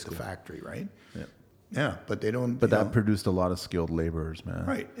 called big it school. the factory, right? Yeah. Yeah, but they don't. But you that know, produced a lot of skilled laborers, man.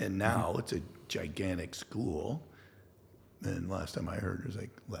 right. And now it's a gigantic school. And last time I heard, there's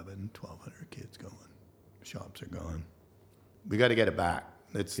like 1,200 kids going. Shops are gone. We got to get it back.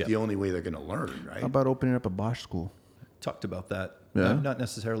 That's Yeah. the only way they're going to learn, right? How about opening up a Bosch school? Talked about that. Yeah. Not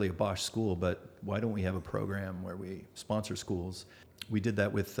necessarily a Bosch school, but why don't we have a program where we sponsor schools? We did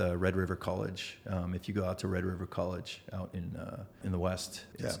that with Red River College. If you go out to Red River College out in the West,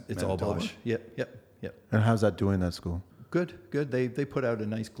 it's all Manitoba? Bosch. Yep. And how's that doing, that school? Good. They put out a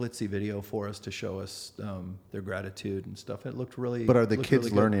nice glitzy video for us to show us their gratitude and stuff. It looked really. But are the looked kids really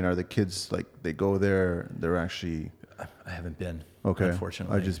good. learning? Are the kids like they go there? They're actually I haven't been. okay.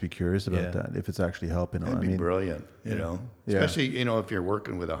 Unfortunately, I'd just be curious about Yeah. that if it's actually helping. That'd I be mean, brilliant, you know. Yeah. Especially, if you're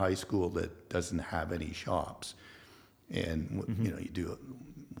working with a high school that doesn't have any shops, and you do it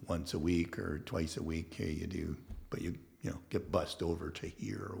once a week or twice a week. Here you do, but you get bussed over to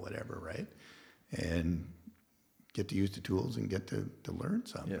here or whatever, right? And get to use the tools and get to learn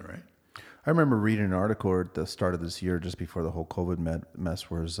something, right? I remember reading an article at the start of this year, just before the whole COVID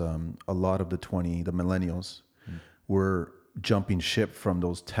mess, was a lot of the millennials were jumping ship from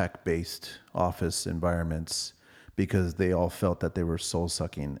those tech-based office environments because they all felt that they were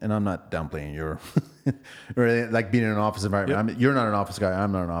soul-sucking. And I'm not downplaying your, or like being in an office environment. You're not an office guy.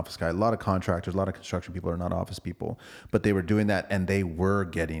 I'm not an office guy. A lot of contractors, a lot of construction people are not office people, but they were doing that and they were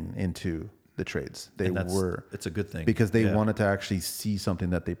getting into the trades. It's a good thing because they wanted to actually see something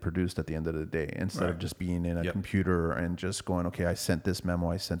that they produced at the end of the day instead of Right. just being in a computer and just going, okay, I sent this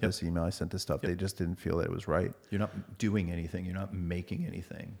memo, I sent this email, I sent this stuff. They just didn't feel that it was right. You're not doing anything. You're not making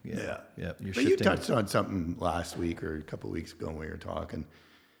anything. Yeah. You're But shifting. you touched on something last week or a couple of weeks ago when we were talking,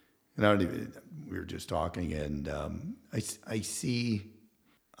 and we were just talking, and I see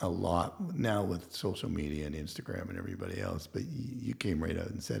a lot now with social media and Instagram and everybody else. But you came right out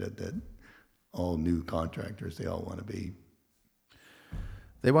and said it, that all new contractors, they all want to be.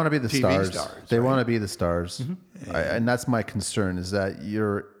 They want to be the TV stars. They right? want to be the stars. And that's my concern is that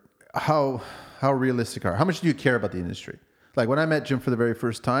how realistic how much do you care about the industry? Like when I met Jim for the very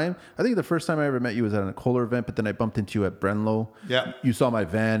first time, I think the first time I ever met you was at a Kohler event, but then I bumped into you at Brenlo. Yeah. You saw my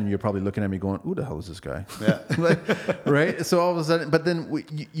van and you're probably looking at me going, who the hell is this guy? Yeah. Right? So all of a sudden, but then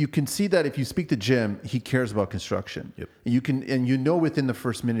you can see that if you speak to Jim, he cares about construction. Yep. And within the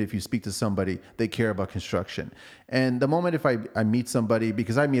first minute, if you speak to somebody, they care about construction. And the moment if I meet somebody,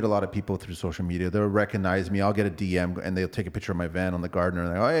 because I meet a lot of people through social media, they'll recognize me. I'll get a DM and they'll take a picture of my van on the Gardner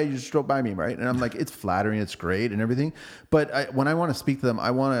and they're like, oh yeah, you just drove by me, right? And I'm like, it's flattering, it's great and everything. But when I want to speak to them, I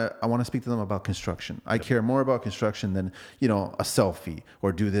want to speak to them about construction. I care more about construction than, a selfie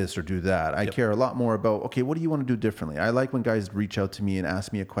or do this or do that. I care a lot more about, okay, what do you want to do differently? I like when guys reach out to me and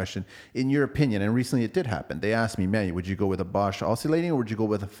ask me a question, in your opinion, and recently it did happen. They asked me, man, would you go with a Bosch oscillating or would you go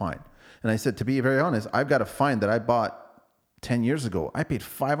with a fine? And I said, to be very honest, I've got a fine that I bought 10 years ago. I paid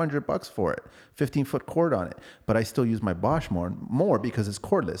 $500 for it, 15-foot cord on it, but I still use my Bosch more because it's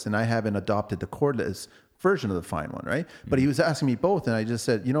cordless, and I haven't adopted the cordless version of the fine one, right? But he was asking me both, and I just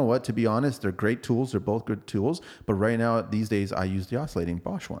said, you know what? To be honest, they're great tools. They're both good tools. But right now, these days, I use the oscillating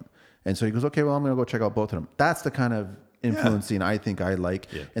Bosch one. And so he goes, okay, well, I'm going to go check out both of them. That's the kind of influencing I think I like.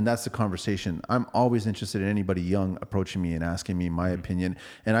 Yeah. And that's the conversation. I'm always interested in anybody young approaching me and asking me my opinion.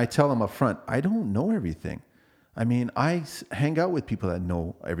 And I tell them up front, I don't know everything. I mean, I hang out with people that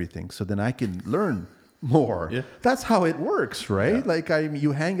know everything, so then I can learn more. Yeah. That's how it works, right? Yeah. Like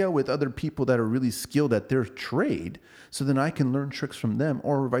you hang out with other people that are really skilled at their trade, so then I can learn tricks from them,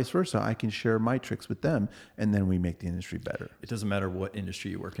 or vice versa. I can share my tricks with them, and then we make the industry better. It doesn't matter what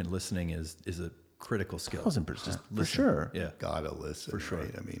industry you work in. Listening is a critical skill. 1,000%. For sure. Yeah. Gotta listen. For sure.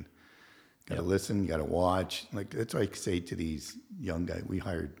 Right? I mean, gotta listen, gotta watch. Like that's what I say to these young guys. We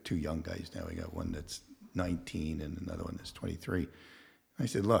hired 2 young guys now. We got one that's 19 and another one that's 23. I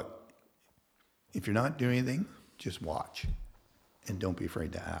said, look, if you're not doing anything, just watch and don't be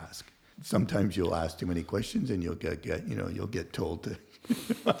afraid to ask. Sometimes you'll ask too many questions and you'll get told to.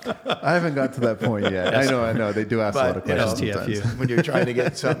 I haven't got to that point yet. I know. They do ask a lot of questions sometimes. When you're trying to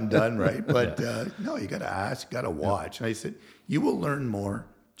get something done, right? But no, you got to ask, got to watch. And I said, you will learn more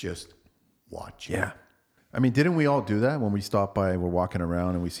just watching. Yeah. I mean, didn't we all do that when we stop by, we're walking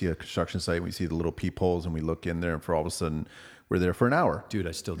around and we see a construction site, we see the little peepholes and we look in there and for all of a sudden we're there for an hour. Dude,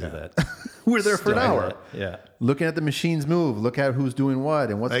 I still do that. We're there for an hour. Yeah. Looking at the machines move, look at who's doing what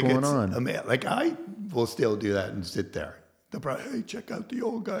and what's going on. Like I will still do that and sit there. They'll probably, hey, check out the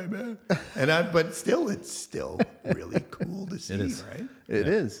old guy, man. But still, it's still really cool to see, right? It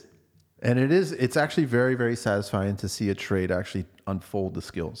is. And it's actually very, very satisfying to see a trade actually unfold the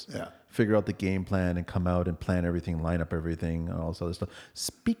skills. Yeah. Figure out the game plan and come out and plan everything, line up everything, and all this other stuff.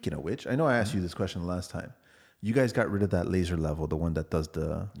 Speaking of which, I know I asked you this question last time. You guys got rid of that laser level, the one that does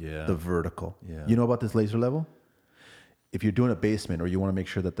the vertical. Yeah. You know about this laser level? If you're doing a basement or you want to make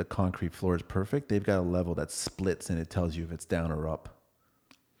sure that the concrete floor is perfect, they've got a level that splits and it tells you if it's down or up.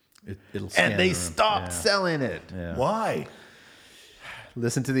 It'll scan and they stopped selling it. Yeah. Why?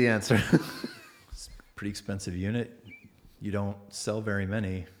 Listen to the answer. It's a pretty expensive unit. You don't sell very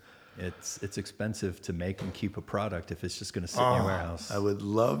many. It's expensive to make and keep a product if it's just going to sit in your warehouse. I would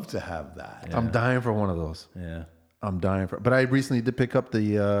love to have that. Yeah. I'm dying for one of those. Yeah. I'm dying for. But I recently did pick up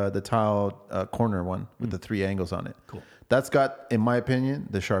the tile corner one with the 3 angles on it. Cool. That's got, in my opinion,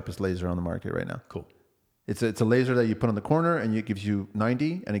 the sharpest laser on the market right now. Cool. It's a laser that you put on the corner and it gives you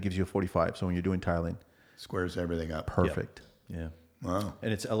 90 and it gives you a 45. So when you're doing tiling, squares everything up. Perfect. Yeah. Wow.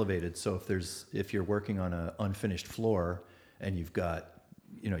 And it's elevated. So if you're working on an unfinished floor and you've got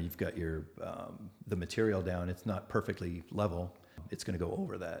your the material down, it's not perfectly level. It's going to go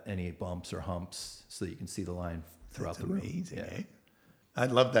over that, any bumps or humps, so that you can see the line throughout the room. Amazing, eh? I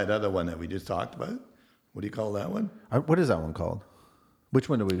love that other one that we just talked about. What do you call that one? What is that one called? Which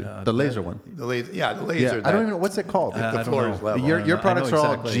one do we? The laser one. The laser. Yeah, the laser. Yeah, I don't even know what's it called. The floor is level. Your products are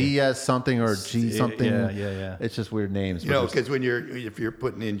all GS something or G something. Yeah. It's just weird names. You know, because if you're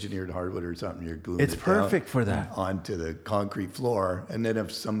putting engineered hardwood or something, you're gluing it's perfect for that onto the concrete floor, and then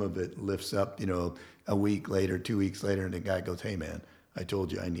if some of it lifts up, a week later, 2 weeks later, and the guy goes, "Hey, man, I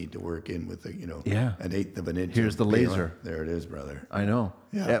told you I need to work in with an 1/8 of an inch." Here's the laser. There it is, brother. I know.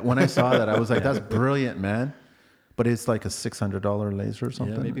 Yeah. When I saw that, I was like, "That's brilliant, man." But it's like a $600 laser or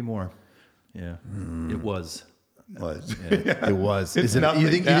something. Yeah, maybe more. Yeah, It was. Yeah. It was. Is it? You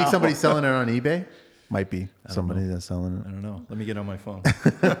think somebody's selling it on eBay? Might be somebody that's selling it. I don't know. Let me get on my phone.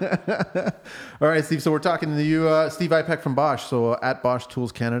 All right, Steve. So we're talking to you, Steve Ipek from Bosch. So at Bosch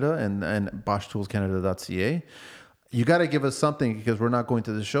Tools Canada and BoschToolsCanada.ca. You got to give us something because we're not going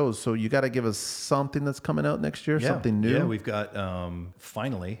to the shows. So you got to give us something that's coming out next year, something new. Yeah, we've got,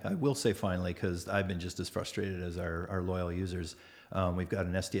 finally, I will say finally, because I've been just as frustrated as our loyal users. We've got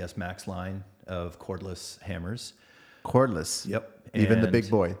an SDS Max line of cordless hammers. Cordless? Yep. Even the big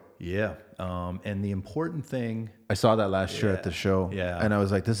boy? Yeah. And the important thing... I saw that last year at the show. Yeah. And I was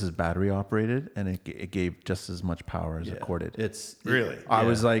like, this is battery operated, and it gave just as much power as a corded. Really? I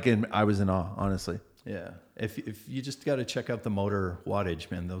was in awe, honestly. Yeah. If you just got to check out the motor wattage,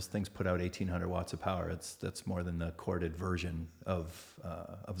 man, those things put out 1,800 watts of power. That's more than the corded version of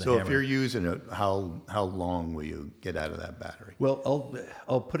the So hammer. if you're using it, how long will you get out of that battery? Well,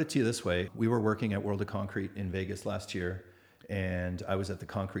 I'll put it to you this way. We were working at World of Concrete in Vegas last year, and I was at the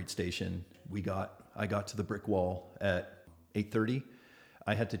concrete station. I got to the brick wall at 8:30.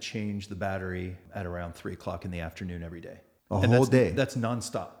 I had to change the battery at around 3:00 in the afternoon every day. A whole day? That's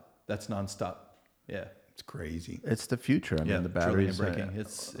nonstop. Yeah. It's crazy. It's the future. I mean, the batteries. Breaking. It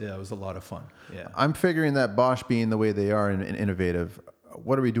was a lot of fun. Yeah. I'm figuring that Bosch being the way they are and innovative,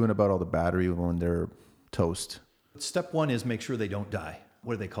 what are we doing about all the battery when they're toast? Step one is make sure they don't die.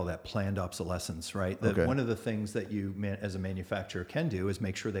 what do they call that? Planned obsolescence, right? Okay. One of the things that you, as a manufacturer, can do is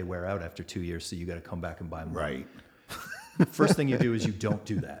make sure they wear out after 2 years. So you got to come back and buy more. Right. First thing you do is you don't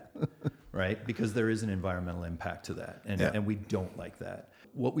do that, right? Because there is an environmental impact to that. And we don't like that.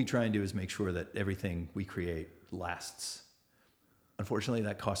 What we try and do is make sure that everything we create lasts. Unfortunately,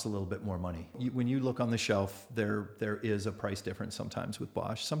 that costs a little bit more money. When you look on the shelf, there is a price difference sometimes with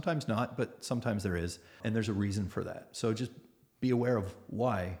Bosch. Sometimes not, but sometimes there is. And there's a reason for that. So just be aware of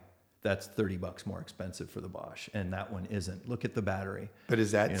why that's $30 more expensive for the Bosch and that one isn't. Look at the battery. But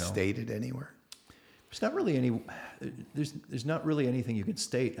is that stated anywhere? There's not really there's not really anything you can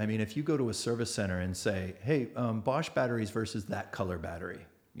state. I mean, if you go to a service center and say, hey, Bosch batteries versus that color battery,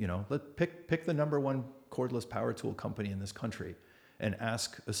 pick the number one cordless power tool company in this country and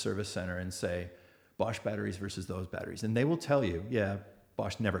ask a service center and say, Bosch batteries versus those batteries. And they will tell you, yeah,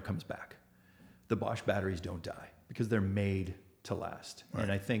 Bosch never comes back. The Bosch batteries don't die because they're made to last. Right.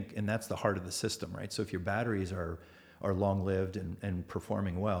 And I think, and that's the heart of the system, right? So if your batteries are long-lived and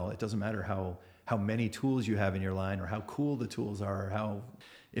performing well, it doesn't matter how many tools you have in your line or how cool the tools are, or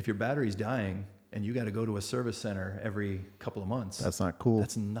if your battery's dying and you got to go to a service center every couple of months. That's not cool.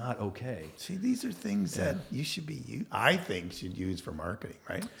 That's not okay. See, these are things that you should I think should use for marketing,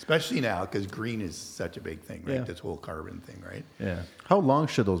 right? Especially now because green is such a big thing, right? Yeah. This whole carbon thing, right? Yeah. How long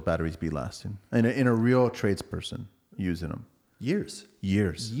should those batteries be lasting? In a real tradesperson using them? Years,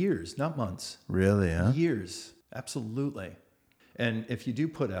 not months. Really, huh? Years, absolutely. And if you do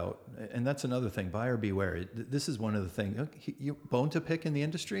put out, and that's another thing, buyer beware. This is one of the things. You bone to pick in the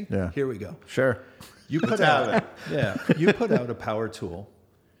industry? Yeah. Here we go. Sure. You put out, you put out a power tool,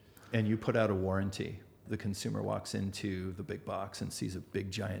 and you put out a warranty. The consumer walks into the big box and sees a big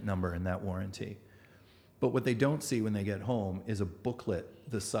giant number in that warranty. But what they don't see when they get home is a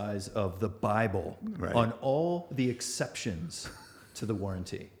booklet the size of the Bible on all the exceptions to the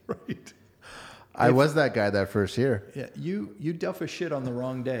warranty. Right. I was that guy that first year. Yeah, you duff a shit on the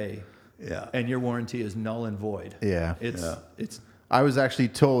wrong day, and your warranty is null and void. Yeah, it's. I was actually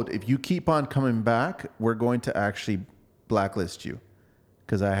told if you keep on coming back, we're going to actually blacklist you,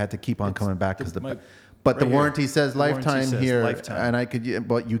 because I had to keep on coming back because the warranty says lifetime here, lifetime.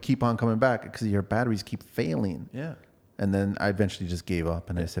 But you keep on coming back because your batteries keep failing. Yeah, and then I eventually just gave up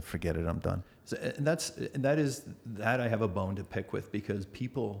and I said, forget it, I'm done. So, and that I have a bone to pick with because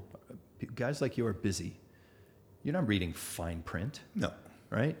guys like you are busy. You're not reading fine print. No.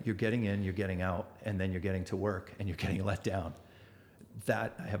 Right? You're getting in, you're getting out, and then you're getting to work and you're getting let down.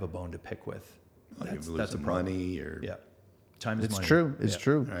 That I have a bone to pick with. That's a problem. Money or time is money. It's true. It's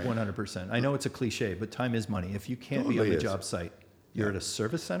true. 100%. I know it's a cliche, but time is money. If you can't be on the job site, you're at a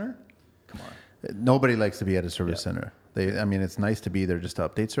service center. Come on. Nobody likes to be at a service center. It's nice to be there just to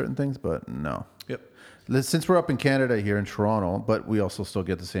update certain things, but no. Yep. Since we're up in Canada here in Toronto, but we also still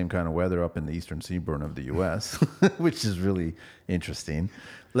get the same kind of weather up in the eastern seaboard of the U.S., which is really interesting.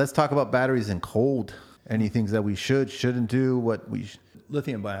 Let's talk about batteries in cold. Any things that we shouldn't do,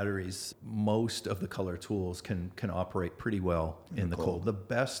 Lithium batteries, most of the color tools can operate pretty well in the cold. The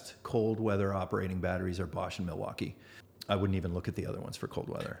best cold weather operating batteries are Bosch and Milwaukee. I wouldn't even look at the other ones for cold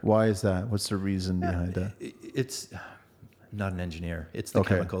weather. Why is that? What's the reason behind that? It's not an engineer. It's the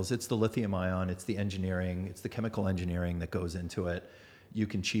chemicals. It's the lithium ion. It's the engineering. It's the chemical engineering that goes into it. You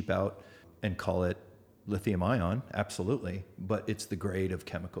can cheap out and call it lithium ion, absolutely, but it's the grade of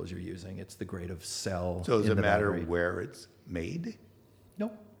chemicals you're using. It's the grade of cell. So does it matter battery. where it's made?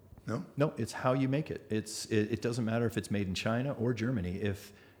 No, it's how you make it. It doesn't matter if it's made in China or Germany.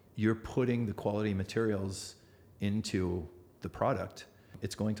 If you're putting the quality materials into the product,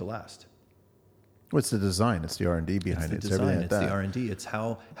 it's going to last. What's the design? It's the R&D behind it. It's the design. It's the R&D. It's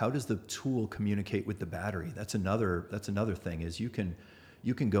how does the tool communicate with the battery? That's another thing. Is you can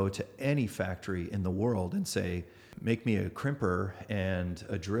go to any factory in the world and say, make me a crimper and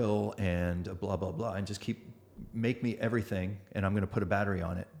a drill and a blah blah blah, and just make me everything, and I'm going to put a battery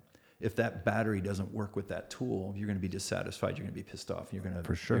on it. If that battery doesn't work with that tool, you're going to be dissatisfied. You're going to be pissed off. You're going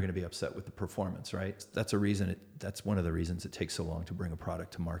to be upset with the performance, right? That's one of the reasons it takes so long to bring a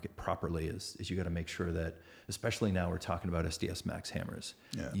product to market properly. Is you got to make sure that, especially now we're talking about SDS Max hammers.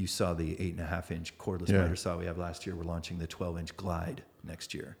 Yeah. You saw the 8.5-inch cordless miter saw we have last year. We're launching the 12-inch Glide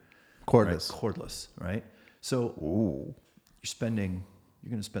next year. Cordless, right? Cordless, right? So you're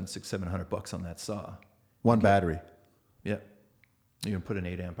going to spend $600-700 on that saw. One battery. Yeah. You're going to put an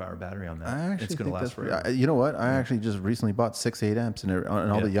 8 amp hour battery on that. It's going to last forever. You know what? I actually just recently bought 6 8 amps, and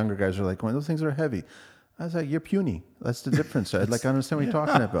all the younger guys are like, well, those things are heavy. I was like, you're puny. That's the difference. I understand what you're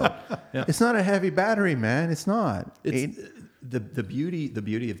talking about. Yeah. It's not a heavy battery, man. It's not. The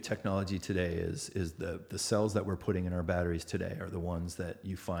beauty of technology today is the cells that we're putting in our batteries today are the ones that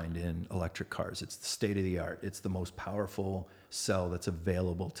you find in electric cars. It's the state of the art. It's the most powerful cell that's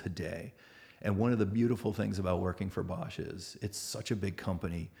available today. And one of the beautiful things about working for Bosch is it's such a big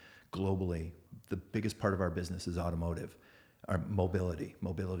company globally. The biggest part of our business is automotive. Our mobility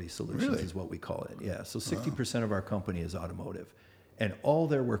solutions Really? is what we call it. Yeah. So 60% of our company is automotive. And all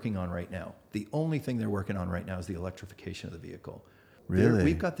they're working on right now, the only thing they're working on right now is the electrification of the vehicle. Really?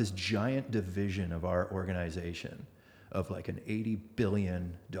 We've got this giant division of our organization of like an $80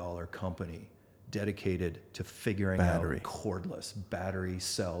 billion company dedicated to figuring Battery. out cordless battery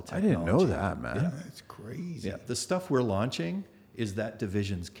cell I technology. didn't know that, man. Yeah. That's crazy. Yeah, the stuff we're launching is that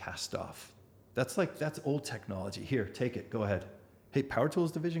division's cast off. That's old technology. Here, take it. Go ahead. Hey, Power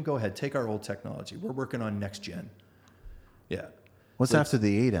Tools division, go ahead. Take our old technology. We're working on next gen. Yeah. What's So after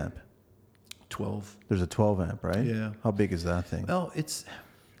the 8 amp? 12. There's a 12 amp, right? Yeah. How big is that thing? Well,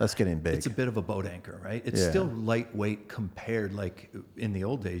 That's getting big. it's a bit of a boat anchor, right? It's Yeah. still lightweight compared. Like in the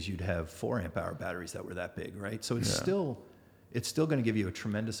old days, you'd have 4 amp hour batteries that were that big, right? So it's still going to give you a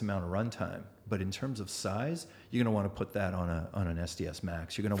tremendous amount of runtime. But in terms of size, you're going to want to put that on an SDS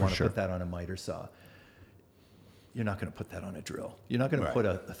Max. You're going to want to put that on a miter saw. You're not going to put that on a drill. You're not going to put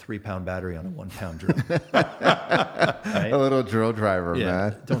a 3-pound battery on a 1-pound drill. Right? A little drill driver,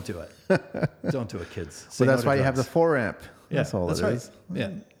 man. Don't do it. Don't do it, kids. Say But that's no to why you have the drugs. 4 amp. Yeah, That's all that's it right. is. Yeah,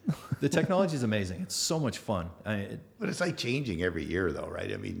 the technology is amazing. It's so much fun. But it's like changing every year, though,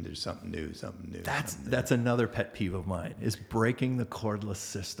 right? I mean, there's something new. That's another pet peeve of mine is breaking the cordless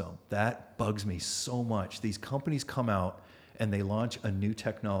system. That bugs me so much. These companies come out and they launch a new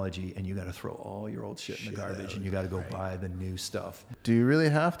technology, and you got to throw all your old shit in the garbage, and you got to go buy the new stuff. Do you really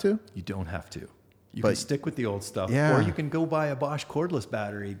have to? You don't have to. You But- can stick with the old stuff, Yeah. or you can go buy a Bosch cordless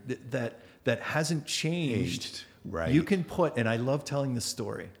battery that hasn't changed. Right. You can put, and I love telling this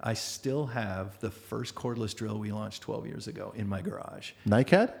story. I still have the first cordless drill we launched 12 years ago in my garage.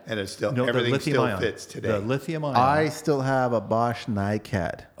 NiCad? And it's still No, the everything lithium still ion. fits today. The lithium ion. I still have a Bosch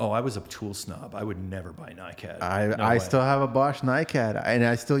NiCad. Oh, I was a tool snob. I would never buy NiCad. No I way. still have a Bosch NiCad, and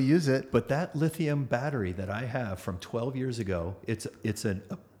I still use it. But that lithium battery that I have from 12 years ago, it's a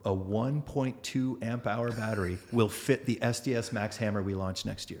 1.2 amp hour battery will fit the SDS Max hammer we launch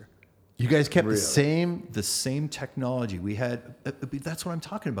next year. You guys kept the same. The same technology we had. That's what I'm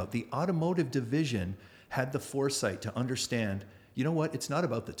talking about. The automotive division had the foresight to understand, you know what? It's not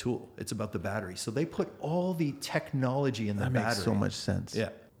about the tool. It's about the battery. So they put all the technology in the That battery. makes so much sense. Yeah.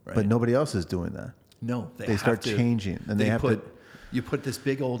 Right. But nobody else is doing that. No, They start changing, and they have to- You put this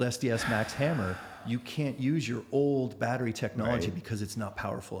big old SDS Max hammer. You can't use your old battery technology because it's not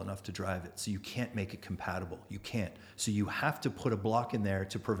powerful enough to drive it. So you can't make it compatible. You can't. So you have to put a block in there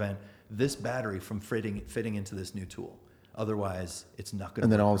to prevent this battery from fitting into this new tool. Otherwise, it's not going to.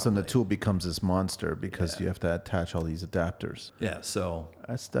 And then all of a sudden, the properly. tool becomes this monster because you have to attach all these adapters. Yeah. So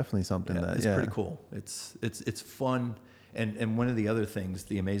That's definitely something that it's pretty cool. It's fun. And one of the other things,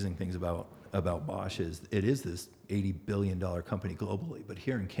 the amazing things about Bosch is it is this $80 billion company globally, but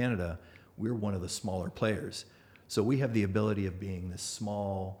here in Canada, we're one of the smaller players. So we have the ability of being this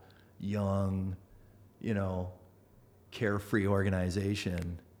small, young, carefree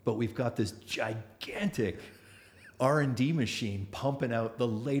organization, but we've got this gigantic R&D machine pumping out the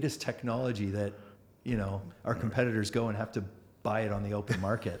latest technology that, our competitors go and have to buy it on the open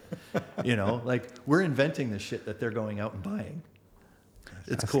market. Like we're inventing the shit that they're going out and buying.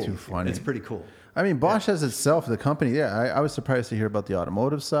 It's That's cool. too funny. It's pretty cool. I mean, Bosch as itself, the company. Yeah, I was surprised to hear about the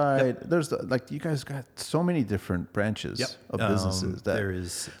automotive side. There's you guys got so many different branches of businesses.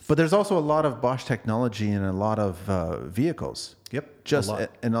 But there's also a lot of Bosch technology and a lot of vehicles. Yep. Just a lot.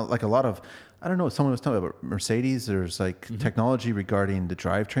 and like a lot of. I don't know. Someone was talking about Mercedes. There's like technology regarding the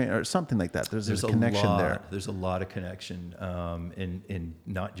drivetrain or something like that. There's a connection there. There's a lot of connection in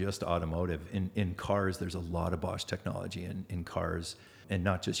not just automotive. In cars, there's a lot of Bosch technology in cars, and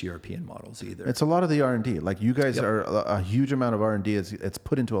not just European models either. It's a lot of the R&D. Like you guys are a huge amount of R&D. It's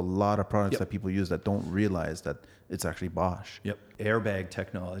put into a lot of products that people use that don't realize that it's actually Bosch. Yep. Airbag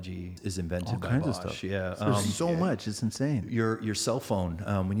technology is invented All by kinds Bosch. of stuff. Yeah. There's so much. It's insane. Your cell phone,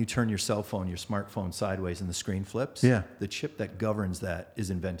 when you turn your cell phone, your smartphone sideways and the screen flips, the chip that governs that is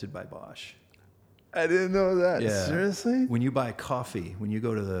invented by Bosch. I didn't know that. Yeah. Seriously? When you buy coffee, when you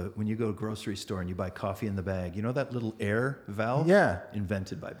go to a grocery store and you buy coffee in the bag, you know that little air valve? Yeah.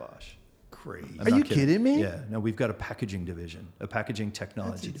 Invented by Bosch. crazy. I'm Are not you kidding me? Yeah. No, we've got a packaging division, a packaging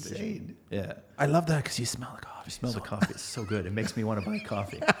technology That's division. insane. Yeah. I love that because you smell the coffee. You smell the coffee. It's so good. It makes me want to buy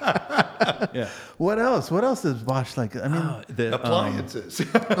coffee. Yeah. What else? What else does Bosch like? I mean, The Appliances.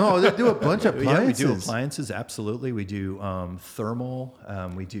 oh, they do a bunch of appliances. Yeah, we do appliances. Absolutely. We do thermal.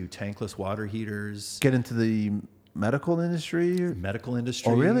 We do tankless water heaters. Get into the medical industry. Medical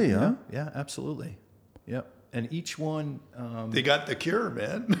industry. Oh, really? Yeah. Huh? Yeah, absolutely. Yep. And each one, They got the cure,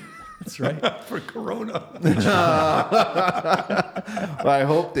 man. that's right. For Corona. Well, I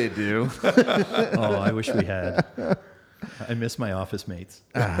hope they do. Oh, I wish we had. I miss my office mates.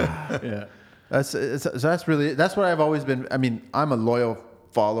 Yeah. That's what I've always been. I mean, I'm a loyal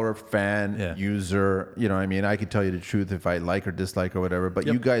follower, fan, user. You know, I mean, I could tell you the truth if I like or dislike or whatever. But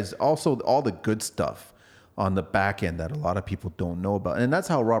you guys also all the good stuff on the back end that a lot of people don't know about, and that's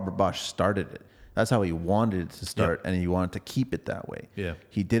how Robert Bosch started it. That's how he wanted it to start, and he wanted to keep it that way. Yeah.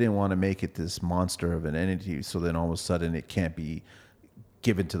 He didn't want to make it this monster of an entity, so then all of a sudden it can't be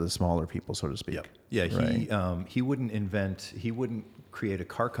given to the smaller people, so to speak. Yeah. Right? He wouldn't create a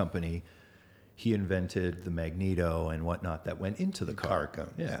car company. He invented the magneto and whatnot that went into the car.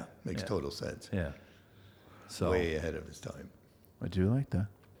 Yeah. Makes total sense. Yeah. So Way ahead of his time. I do like that.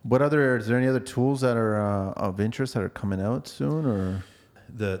 Is there any other tools that are of interest that are coming out soon, or?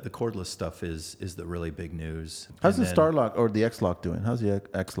 the cordless stuff is the really big news. How's And the then Starlock or the X-Lock doing? How's the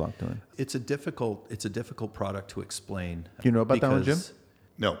X-Lock doing? It's a difficult product to explain. Do you know about that one, Jim? because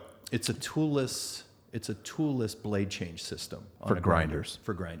No. It's a toolless blade change system on For a grinder. grinders.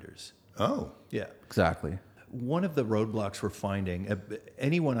 For grinders. Oh. Yeah. Exactly. One of the roadblocks we're finding,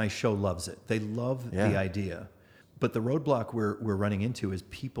 anyone I show loves it. They love the idea. But the roadblock we're running into is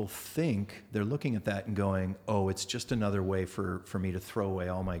people think they're looking at that and going, oh, it's just another way for me to throw away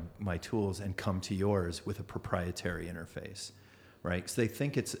all my tools and come to yours with a proprietary interface, right? So they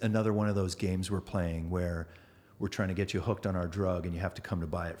think it's another one of those games we're playing where we're trying to get you hooked on our drug and you have to come to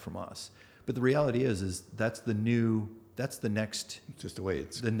buy it from us. But the reality is that's the next Just the way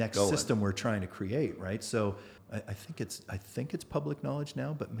it's the next going. system we're trying to create, right? So I think it's public knowledge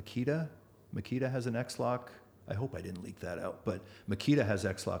now, but Makita has an X-Lock. I hope I didn't leak that out, but Makita has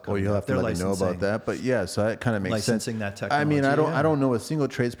X-Lock. Well, you'll have to let me know about that. But yeah, so that kind of makes licensing sense. that technology. I mean, I don't know a single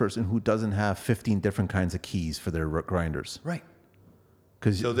tradesperson who doesn't have 15 different kinds of keys for their grinders. Right.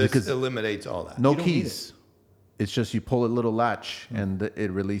 So this eliminates all that. No You don't need keys. It's just you pull a little latch and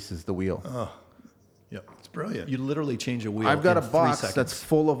it releases the wheel. Yep. It's brilliant. You literally change a wheel. I've got in a 3 box seconds. that's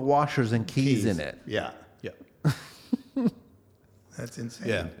full of washers and keys in it. Yeah. Yeah. That's insane.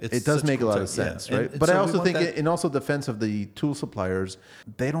 Yeah. It does make a lot of sense, right? But I also think in also defense of the tool suppliers,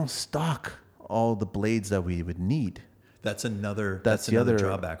 they don't stock all the blades that we would need. That's another the another other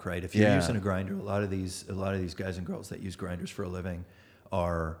drawback, right? If you're Yeah. using a grinder, a lot of these guys and girls that use grinders for a living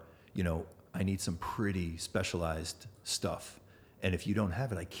are, I need some pretty specialized stuff. And if you don't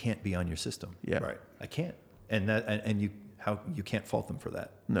have it, I can't be on your system. Yeah. Right. I can't. And you can't fault them for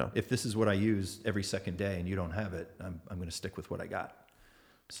that. No. If this is what I use every second day and you don't have it, I'm going to stick with what I got.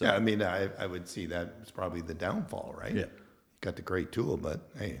 So Yeah, I mean, I would see that as probably the downfall, right? Yeah. Got the great tool, but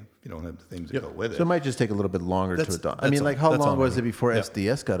hey, if you don't have the things that go with it. So it might just take a little bit longer to That's- adopt. I that's mean, all- like how that's long all was it maybe. before Yeah.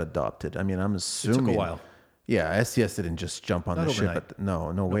 SDS got adopted? I mean, I'm assuming while. Yeah, SDS didn't just jump on Not the ship. overnight.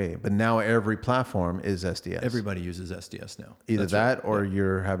 No way. But now every platform is SDS. everybody uses SDS now. Either That's that right. or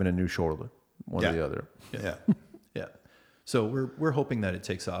you're having a new shoulder, one or Yeah. the other. Yeah. Yeah. So we're hoping that it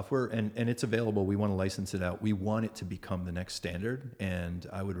takes off. And it's available. We want to license it out. We want it to become the next standard. And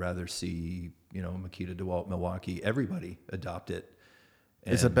I would rather see, Makita, DeWalt, Milwaukee, everybody adopt it.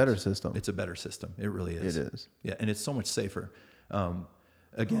 It's a And better system. It's a better system. It really is. It is. Yeah, and it's so much safer.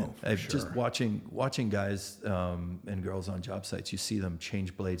 Again, just watching guys and girls on job sites, you see them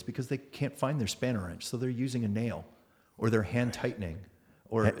change blades because they can't find their spanner wrench, so they're using a nail, or they're hand tightening,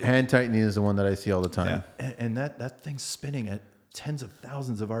 or Hand tightening is the one that I see all the time. and that thing's spinning at tens of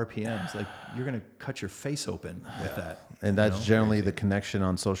thousands of RPMs. Like you're gonna cut your face open with that. And that's generally the connection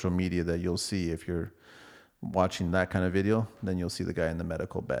on social media that you'll see if you're watching that kind of video. Then you'll see the guy in the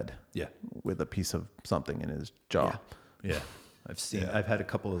medical bed Yeah, with a piece of something in his jaw. yeah. I've had a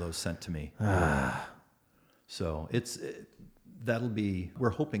couple of those sent to me. So we're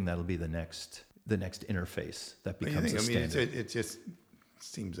hoping that'll be the next interface that What do you becomes think? a I mean, standard. it just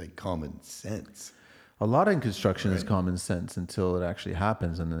seems like common sense. A lot in construction is common sense until it actually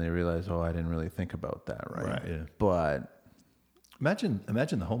happens, and then they realize, oh, I didn't really think about that, right? Right. Yeah. But Imagine the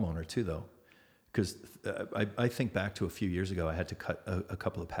homeowner too, though, because I think back to a few years ago. I had to cut a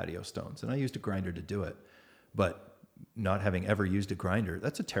couple of patio stones, and I used a grinder to do it. But not having ever used a grinder,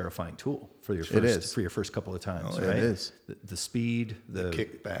 that's a terrifying tool for your first couple of times, Oh, right? It is. The speed, the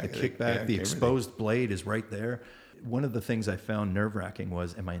kickback, the exposed blade is right there. One of the things I found nerve-wracking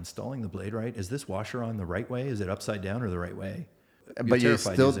was, am I installing the blade right? Is this washer on the right way? Is it upside down or the right way? But you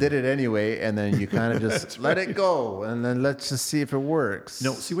still did it anyway, and then you kind of just let it go, and then let's just see if it works.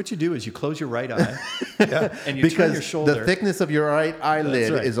 No, see what you do is you close your right eye, and you turn your shoulder. The thickness of your right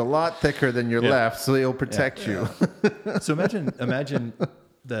eyelid is a lot thicker than your left, so it'll protect you. So imagine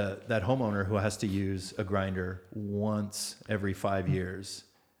that homeowner who has to use a grinder once every 5 years,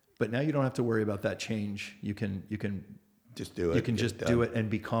 but now you don't have to worry about that change. You can just do it. You can just do it and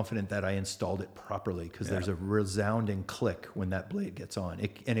be confident that I installed it properly, because there's a resounding click when that blade gets on.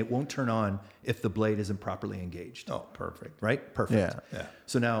 And it won't turn on if the blade isn't properly engaged. Oh, perfect. Right? Perfect. Yeah.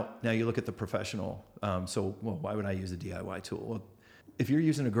 So now you look at the professional. Why would I use a DIY tool? Well, if you're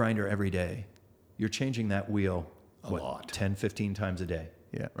using a grinder every day, you're changing that wheel a lot. 10, 15 times a day.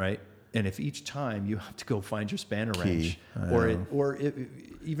 Yeah. Right? And if each time you have to go find your spanner wrench,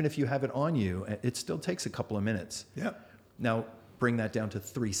 even if you have it on you, it still takes a couple of minutes. Yeah. Now, bring that down to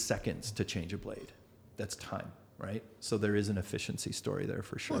 3 seconds to change a blade. That's time, right? So there is an efficiency story there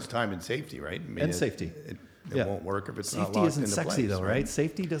for sure. Well, it's time and safety, right? I mean, and safety. It won't work if it's not safety locked isn't into sexy place, though, right?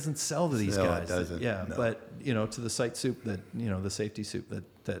 Safety doesn't sell to these guys. No, it doesn't. Yeah, No. but to the site soup the safety soup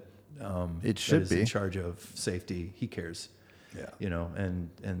that It should is be in charge of safety. He cares. Yeah.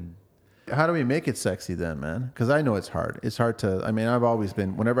 And how do we make it sexy then, man? Because I know it's hard. It's hard to. I mean, I've always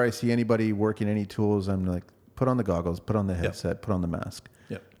been. Whenever I see anybody working any tools, I'm like, put on the goggles, put on the headset, put on the mask.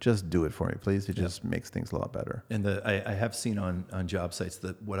 Yep. Just do it for me, please. It just makes things a lot better. And I have seen on job sites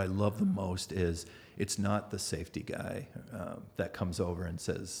that what I love the most is it's not the safety guy that comes over and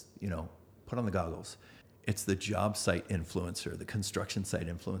says, put on the goggles. It's the job site influencer, the construction site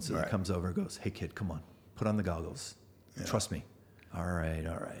influencer that comes over and goes, hey kid, come on, put on the goggles. Yeah. Trust me. All right.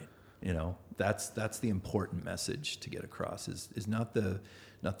 That's the important message to get across is not the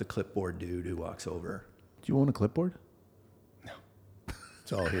clipboard dude who walks over. Do you own a clipboard? No.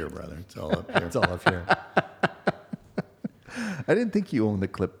 It's all here, brother. It's all up here. It's all up here. I didn't think you owned a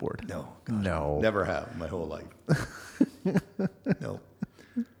clipboard. No. God, no. Never have my whole life. No.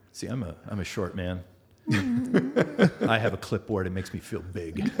 See, I'm a short man. I have a clipboard. It makes me feel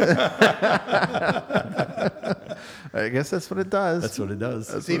big. I guess that's what it does. That's what it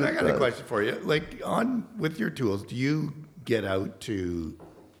does. Steve, I got a question for you. Like with your tools, do you get out to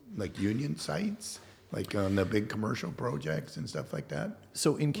like union sites, like on the big commercial projects and stuff like that?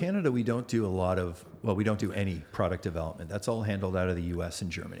 So in Canada, we don't do we don't do any product development. That's all handled out of the US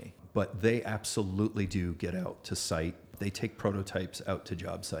and Germany. But they absolutely do get out to site. They take prototypes out to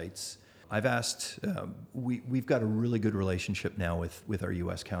job sites. I've asked, we've got a really good relationship now with our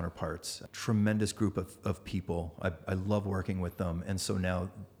U.S. counterparts. A tremendous group of people. I love working with them. And so now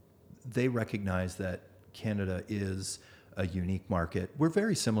they recognize that Canada is a unique market. We're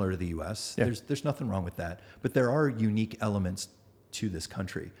very similar to the U.S. Yeah. There's nothing wrong with that. But there are unique elements to this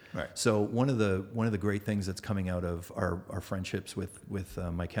country. Right. So one of the great things that's coming out of our friendships with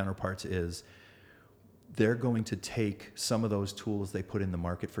my counterparts is they're going to take some of those tools they put in the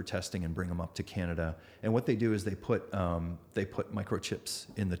market for testing and bring them up to Canada. And what they do is they put microchips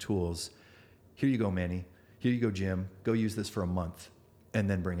in the tools. Here you go, Manny. Here you go, Jim. Go use this for a month, and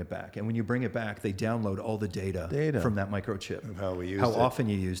then bring it back. And when you bring it back, they download all the data from that microchip. Of how we used how it. often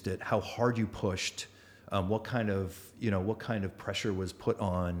you used it, how hard you pushed, what kind of pressure was put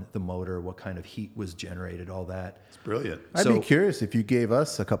on the motor, what kind of heat was generated, all that. It's brilliant. I'd be curious if you gave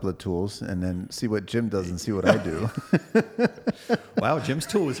us a couple of tools and then see what Jim does and see what I do. Wow, Jim's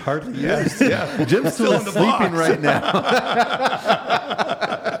tool is hardly used. Yeah. Jim's tool is sleeping right now.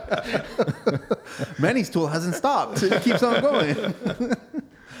 Manny's tool hasn't stopped. It keeps on going.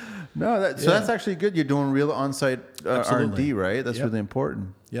 So that's actually good. You're doing real on-site R&D, right? That's really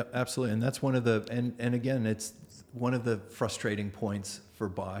important. Yep, absolutely. And that's one of the, and again, it's one of the frustrating points for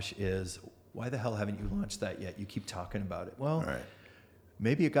Bosch is, why the hell haven't you launched that yet? You keep talking about it. Well,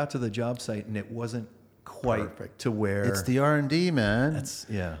 maybe it got to the job site and it wasn't quite to where. It's the R&D, man.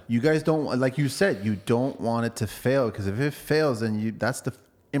 You guys don't, like you said, you don't want it to fail, because if it fails, then that's the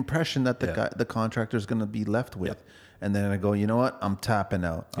impression that the contractor is going to be left with. Yep. And then I go, you know what? I'm tapping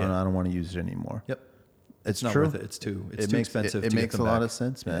out. I don't want to use it anymore. Yep. It's not true. worth it. It's too expensive. It makes a lot of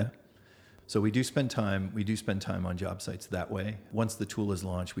sense, man. Yeah. So we do spend time on job sites that way. Once the tool is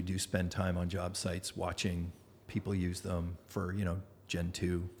launched, we do spend time on job sites watching people use them for, Gen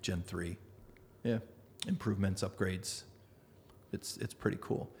 2, Gen 3. Yeah. Improvements, upgrades. It's pretty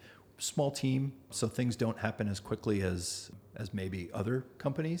cool. Small team, so things don't happen as quickly as maybe other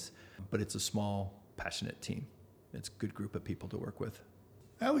companies, but it's a small, passionate team. It's a good group of people to work with.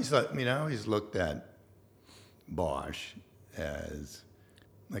 I always looked at Bosch as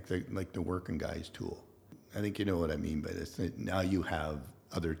like the working guy's tool. I think you know what I mean by this. Now you have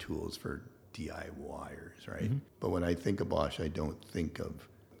other tools for DIYers, right? Mm-hmm. But when I think of Bosch, I don't think of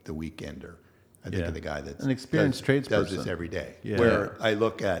the weekender. I think of the guy that's an experienced tradesperson. Does this every day. Yeah. Where I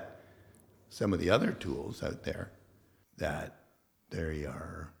look at some of the other tools out there that they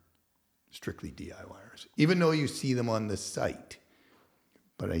are strictly DIYers, even though you see them on the site.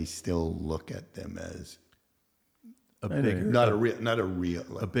 But I still look at them as A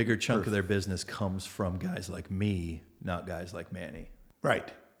bigger chunk of their business comes from guys like me, not guys like Manny.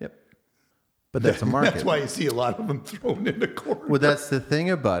 right. Yep. But that's a market. That's why you see a lot of them thrown in the corner. Well, that's the thing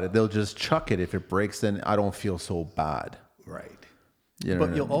about it. They'll just chuck it. If it breaks, then I don't feel so bad. Right. You know But what I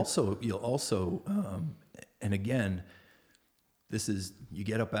mean? you'll also, and again, this is, you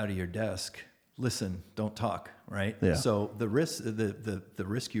get up out of your desk, listen, don't talk, right? Yeah. So the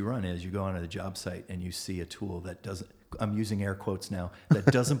risk you run is you go onto the job site and you see a tool that doesn't, I'm using air quotes now, that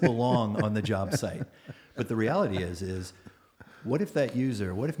doesn't belong on the job site. But the reality is what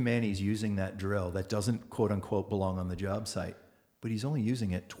if Manny's using that drill that doesn't quote unquote belong on the job site, but he's only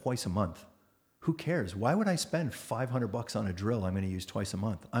using it twice a month? Who cares? Why would I spend $500 on a drill I'm going to use twice a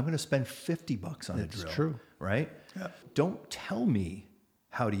month? I'm going to spend $50 on a drill. It's true. Right? Yeah. Don't tell me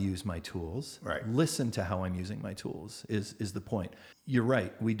how to use my tools. Right. Listen to how I'm using my tools is the point. You're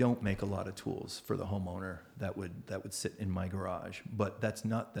right. We don't make a lot of tools for the homeowner that would sit in my garage, but that's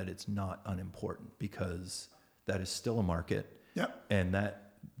not that it's not unimportant, because that is still a market. Yeah. And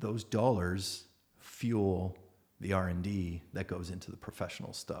that those dollars fuel the R&D that goes into the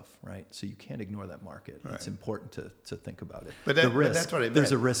professional stuff, right? So you can't ignore that market. Right. It's important to think about it. But that's what I meant.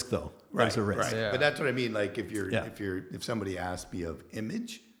 There's a risk, though. Right, There's a risk. right. Yeah. But that's what I mean. Like if somebody asked me of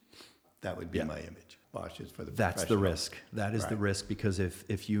image, that would be my image. Bosch is for the That's the professional. risk. That is the risk, because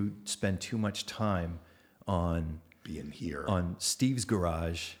if you spend too much time on Being here. on Steve's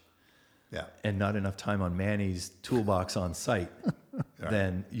garage Yeah. and not enough time on Manny's toolbox on site,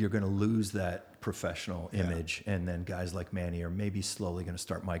 then you're going to lose that professional image, and then guys like Manny are maybe slowly going to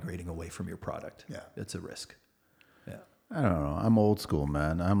start migrating away from your product. Yeah. It's a risk. Yeah. I don't know. I'm old school,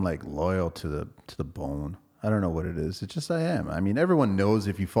 man. I'm like loyal to the bone. I don't know what it is. It's just I am. I mean, everyone knows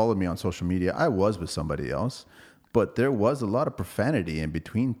if you followed me on social media, I was with somebody else, but there was a lot of profanity in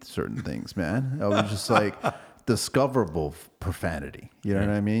between certain things, man. I was just like discoverable profanity. You know what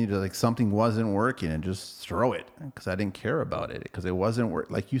I mean? Like something wasn't working and just throw it, because I didn't care about it, because it wasn't work.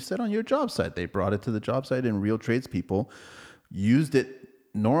 Like you said on your job site, they brought it to the job site and real tradespeople used it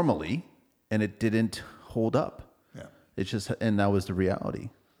normally and it didn't hold up. Yeah. It's just, and that was the reality.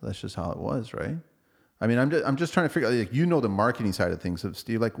 That's just how it was, right? I mean, I'm just trying to figure out, like, you know, the marketing side of things, of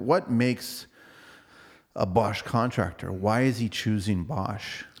Steve, like what makes a Bosch contractor? Why is he choosing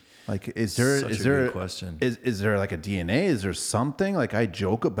Bosch? Like, is there Such is a there good question. Is there like a DNA? Is there something? Like, I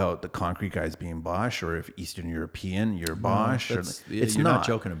joke about the concrete guys being Bosch, or if Eastern European, you're Bosch. It's you're not not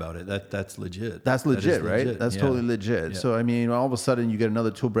joking about it. That's legit. That's That is legit, right? That's Yeah. totally legit. Yeah. So, I mean, all of a sudden you get another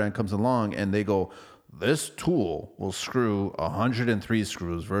tool brand comes along and they go, this tool will screw 103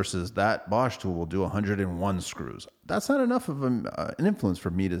 screws versus that Bosch tool will do 101 screws. That's not enough of an influence for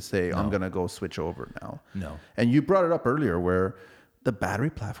me to say, I'm going to go switch over now. No. And you brought it up earlier where the battery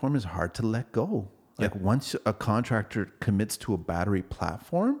platform is hard to let go. Like once a contractor commits to a battery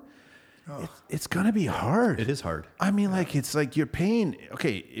platform, it's going to be hard. It is hard. I mean, like, it's like you're paying,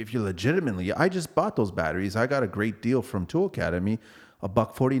 okay, if you're legitimately, I just bought those batteries. I got a great deal from Tool Academy,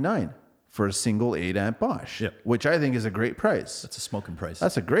 $149 for a single 8-amp Bosch, which I think is a great price. That's a smoking price.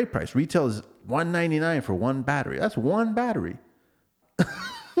 That's a great price. Retail is $199 for one battery. That's one battery.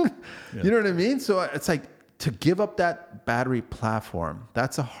 You know what I mean? So it's like, to give up that battery platform,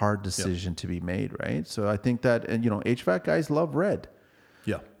 that's a hard decision to be made, right? So I think that, and you know, HVAC guys love red.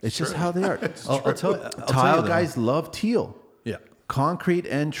 Yeah. It's just how they are. I'll tell Tile you, though. guys love teal. Yeah. Concrete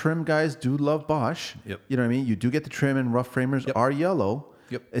and trim guys do love Bosch. Yep. You know what I mean? You do get the trim, and rough framers are yellow.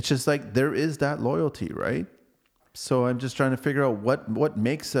 Yep. It's just like there is that loyalty, right? So I'm just trying to figure out what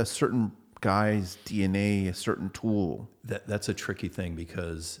makes a certain guy's DNA a certain tool. That's a tricky thing,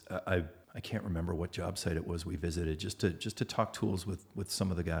 because I can't remember what job site it was we visited just to talk tools with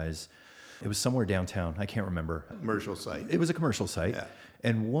some of the guys. It was somewhere downtown. I can't remember. Commercial site. It was a commercial site. Yeah.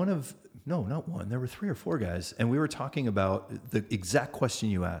 And not one. There were 3 or 4 guys, and we were talking about the exact question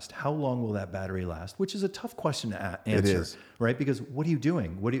you asked. How long will that battery last? Which is a tough question to answer, is. right? Because what are you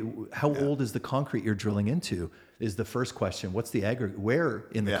doing? How old is the concrete you're drilling into? Is the first question. What's the aggregate? Where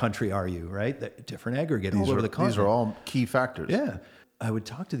in the country are you, right? Different aggregate all over the continent. These are all key factors. Yeah. I would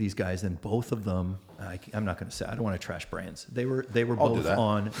talk to these guys, and both of them, I'm not going to say, I don't want to trash brands. They were I'll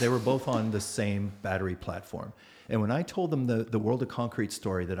do both on the same battery platform. And when I told them the World of Concrete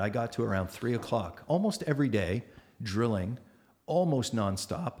story, that I got to around 3:00 almost every day, drilling almost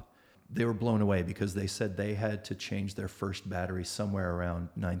nonstop, they were blown away, because they said they had to change their first battery somewhere around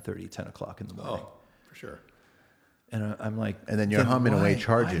 9:30, 10 o'clock in the morning. Oh, for sure. And I'm like, And then you're humming away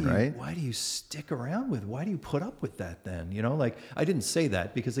charging, right? Why do you stick around with? Why do you put up with that then? You know, like, I didn't say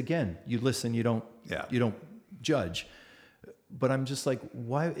that, because again, you listen, you don't judge. But I'm just like,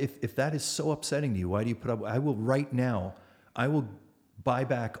 why? If that is so upsetting to you, why do you put up? I will right now. I will buy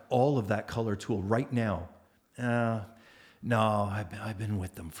back all of that color tool right now. No, I've been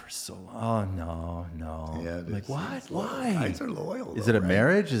with them for so long. Oh, no. Yeah, like, what? Why? Guys are loyal. Is though, it a right?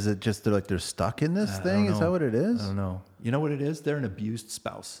 marriage? Is it just they're stuck in this thing? Is that what it is? I don't know. You know what it is? They're an abused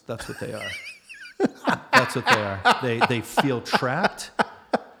spouse. That's what they are. That's what they are. They feel trapped.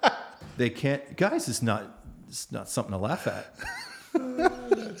 They can't. Guys, it's not something to laugh at.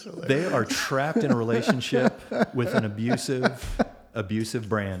 They are trapped in a relationship with an abusive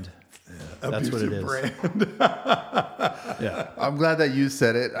brand. That's what it is. Brand. Yeah. I'm glad that you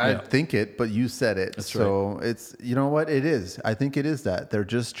said it. I think it, but you said it. That's so it's, you know what? It is. I think it is that. They're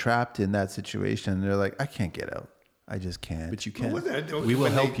just trapped in that situation. They're like, I can't get out. I just can't. But you can. What was that? We will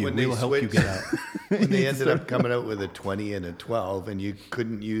When help they- you. when We they will help you switched- get out. When they ended up coming out with a 20 and a 12, and you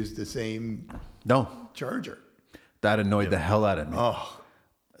couldn't use the same No, charger. that annoyed the hell out of me. Oh,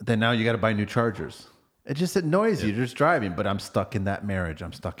 Then now you got to buy new chargers. It just annoys you. You're just driving, but I'm stuck in that marriage.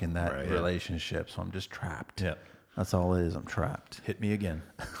 I'm stuck in that relationship. So I'm just trapped. Yeah. That's all it is. I'm trapped. Hit me again.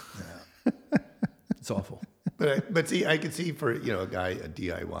 It's awful. but see, I could see for a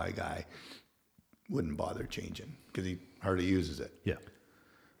DIY guy, wouldn't bother changing because he hardly uses it. Yeah.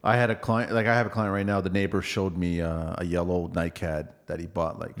 I had a client, I have a client right now. The neighbor showed me a yellow NiCad that he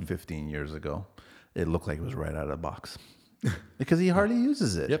bought 15 years ago. It looked like it was right out of the box because he hardly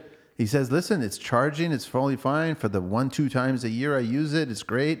uses it. Yep. He says, listen, it's charging. It's fully fine. For the 1-2 times a year I use it, it's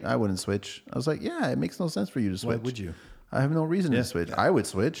great. I wouldn't switch. I was like, yeah, it makes no sense for you to switch. Why would you? I have no reason to switch. I would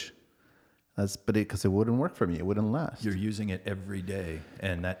switch. Because it wouldn't work for me. It wouldn't last. You're using it every day,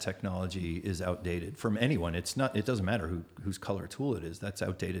 and that technology is outdated from anyone. It doesn't matter whose color tool it is. That's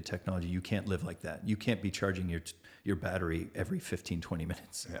outdated technology. You can't live like that. You can't be charging your battery every 15, 20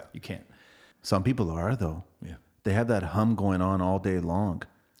 minutes. Yeah. You can't. Some people are, though. Yeah. They have that hum going on all day long.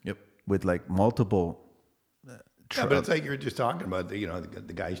 Yep. With multiple. Yeah, but it's like you were just talking about.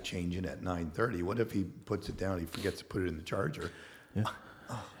 The guy's changing at 9:30. What if he puts it down? He forgets to put it in the charger. Yeah.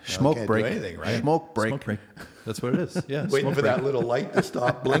 Smoke can't break. do anything, right? Smoke break. Smoke break. That's what it is. Yeah. Waiting smoke for break. that little light to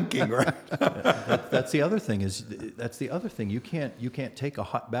stop blinking, right? That's the other thing. You can't take a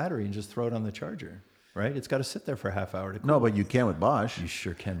hot battery and just throw it on the charger, right? It's got to sit there for a half hour to cool. No, but you can with Bosch. You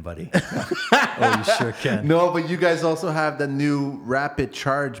sure can, buddy. Oh, you sure can. No, but you guys also have the new rapid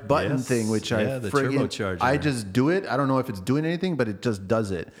charge button Yes. thing, which Yeah, the turbocharger. I just do it. I don't know if it's doing anything, but it just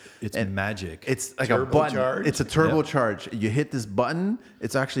does it. It's magic. It's like a button. Turbocharge? It's a turbocharge. You hit this button.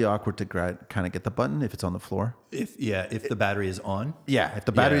 It's actually awkward to kind of get the button if it's on the floor. If the battery is on. Yeah, if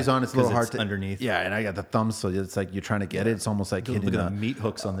the battery's on, it's a little 'cause hard it's to underneath. Yeah, and I got the thumb, so it's like you're trying to get it. It's almost like Look hitting at the meat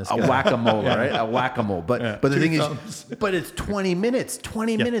hooks on this a guy. whack-a-mole, right? A whack-a-mole. But the thing thumbs. is, but it's 20 minutes.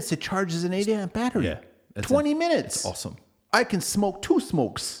 20 minutes it charges an 8-amp battery. Yeah. 20 minutes. It's awesome. I can smoke 2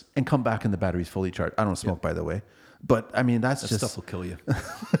 smokes and come back and the battery's fully charged. I don't smoke, by the way. But I mean, that's That just stuff will kill you.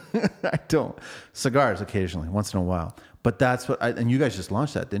 I don't. Cigars occasionally, once in a while. But that's what and you guys just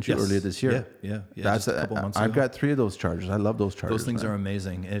launched that, didn't you, Yes. earlier this year? Yeah. That's just a couple months I've ago. got 3 of those chargers. I love those chargers. Those things man. are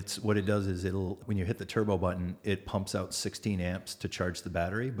amazing. It's what it does is when you hit the turbo button, it pumps out 16 amps to charge the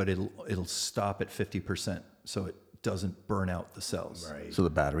battery, but it'll stop at 50%, so it doesn't burn out the cells. Right. So the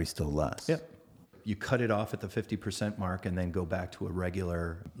battery still lasts. Yep. You cut it off at the 50% mark and then go back to a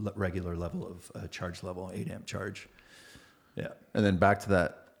regular level of charge level, 8-amp charge. Yeah. And then back to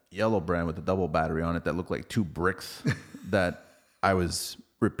that yellow brand with the double battery on it that looked like 2 bricks that I was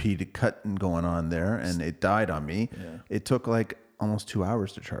repeated cutting going on there, and it died on me. Yeah. It took almost 2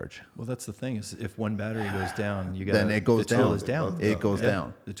 hours to charge. Well, that's the thing is if one battery goes down, Then it goes the tool down. is down. It goes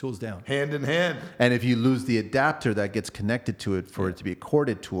down. The tool's down. Hand in hand. And if you lose the adapter that gets connected to it for it to be a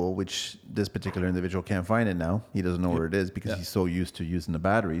corded tool, which this particular individual can't find it now, he doesn't know where it is because he's so used to using the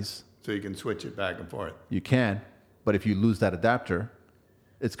batteries. So you can switch it back and forth. You can, but if you lose that adapter,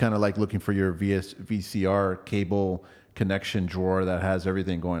 it's kind of like looking for your VCR cable connection drawer that has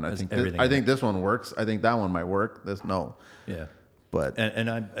everything going. I think this one works. I think that one might work. No. Yeah. But and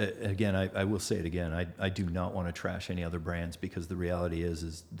I will say it again. I do not want to trash any other brands because the reality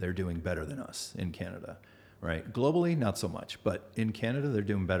is they're doing better than us in Canada. right? Globally, not so much, but in Canada, they're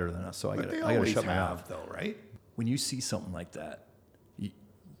doing better than us. So I got to shut my mouth. though, right? When you see something like that,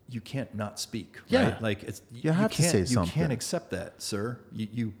 you can't not speak, Yeah. right? Like it's You have to say something. You can't accept that, sir.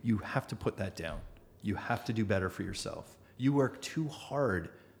 You have to put that down. You have to do better for yourself. You work too hard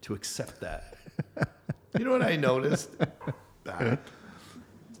to accept that. You know what I noticed? That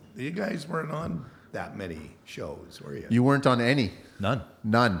you guys weren't on that many shows, were you? You weren't on any. None.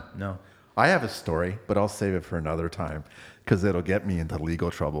 No. I have a story, but I'll save it for another time because it'll get me into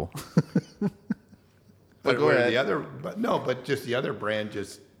legal trouble. But go where ahead. the other, but just the other brand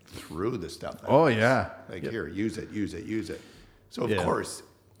just threw the stuff out. Oh, yeah. Like, here, use it. So, of Yeah. course,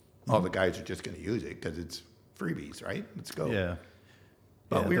 all the guys are just going to use it because it's freebies, right? Let's go. Yeah.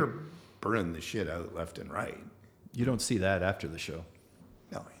 But Yeah, we were burning the shit out left and right. You don't see that after the show.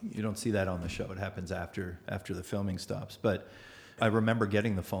 No, You don't see that on the show. It happens after the filming stops. But I remember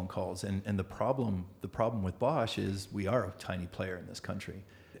getting the phone calls, and the problem with Bosch is we are a tiny player in this country.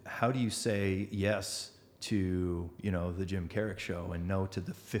 How do you say yes to the Jim Carrick show and no to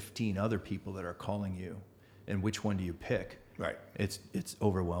the 15 other people that are calling you, and which one do you pick? right. It's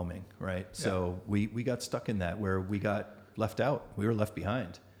overwhelming, right? So we got stuck in that where we got left out. We were left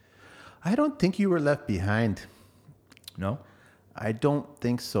behind. I don't think you were left behind. No? I don't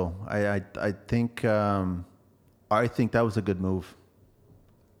think so. I think that was a good move.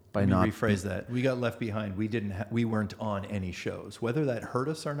 By Let me not rephrase that. We got left behind. We weren't on any shows. Whether that hurt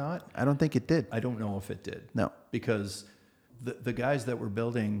us or not, I don't think it did. I don't know if it did. No. Because the guys that were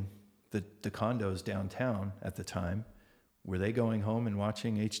building the condos downtown at the time, were they going home and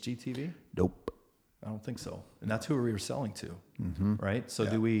watching HGTV? Nope. I don't think so. And that's who we were selling to, right? So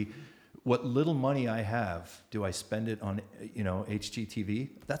Yeah. what little money I have, do I spend it on, HGTV?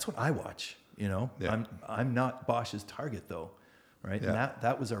 That's what I watch, Yeah. I'm not Bosch's target though, right? Yeah. And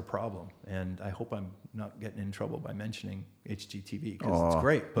that was our problem. And I hope I'm not getting in trouble by mentioning HGTV because it's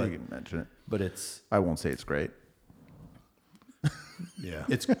great, but you can mention it. but it's I won't say it's great. Yeah.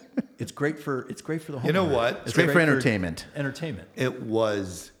 it's great for the whole. You know what? It's great for entertainment. Entertainment. It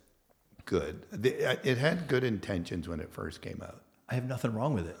was good. It had good intentions when it first came out, I have nothing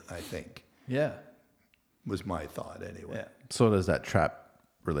wrong with it. I think, Yeah. was my thought anyway. Yeah. So does that trap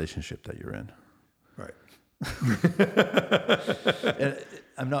relationship that you're in. Right. And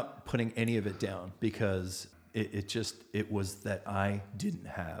I'm not putting any of it down because it was that I didn't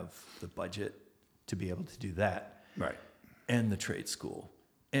have the budget to be able to do that. Right. And the trade school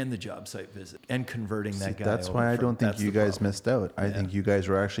and the job site visit and converting that guy. That's over why I from- don't think that's you the guys problem. missed out. I think you guys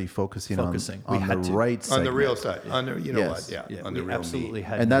were actually focusing We on had the to. right On segment. the real side. On the, you know Yes. what? Yeah. Yeah, on the we real absolutely meat.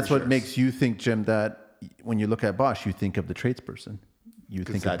 had. And that's to. what makes you think, Jim, that when you look at Bosch, you think of the tradesperson. You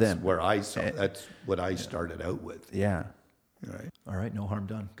 'Cause think of that's them. where I saw. That's what I started out with. Yeah. Right. All right, no harm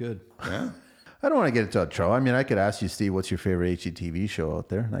done. Good. Yeah. I don't want to get into a trouble. I mean, I could ask you, Steve, what's your favorite HGTV show out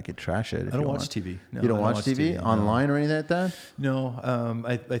there? And I could trash it. If I don't you watch want. TV. No, You don't I watch TV no. online or anything like that? No,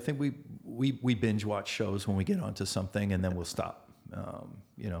 I think we binge watch shows when we get onto something and then we'll stop.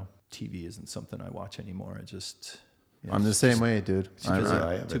 TV isn't something I watch anymore. I just. I'm the same way, dude.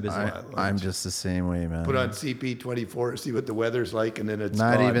 too busy. I'm just the same way, man. Put on CP24, see what the weather's like, and then it's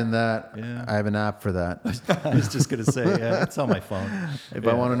Not gone. even that. Yeah. I have an app for that. I was just gonna say, yeah, it's on my phone. If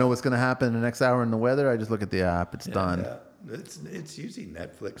I want to know what's going to happen in the next hour in the weather, I just look at the app. It's done. Yeah. It's usually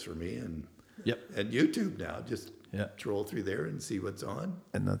Netflix for me and Yep. YouTube now. Just Yeah. troll through there and see what's on.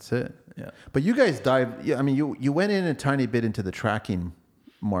 And that's it. Yeah. But you guys dived. Yeah, I mean, you went in a tiny bit into the tracking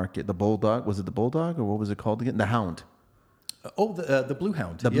market. The Bulldog, was it the Bulldog or what was it called again? The Hound. The Blue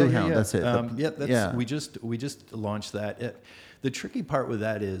Hound. The Blue Hound, that's it. Yeah, we just launched that. The tricky part with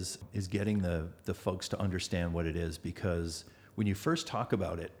that is getting the folks to understand what it is, because when you first talk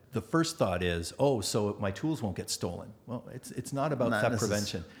about it, the first thought is, oh, so my tools won't get stolen. Well, it's not about theft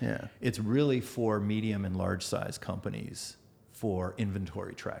prevention. Yeah. It's really for medium and large size companies for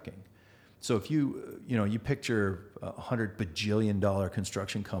inventory tracking. So if you picture $100 bajillion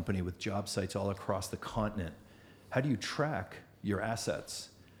construction company with job sites all across the continent, how do you track your assets?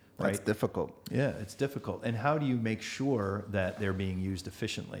 Right? That's difficult. Yeah, it's difficult. And how do you make sure that they're being used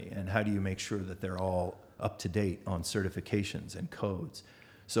efficiently? And how do you make sure that they're all up to date on certifications and codes?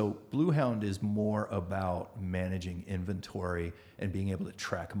 So Blue Hound is more about managing inventory and being able to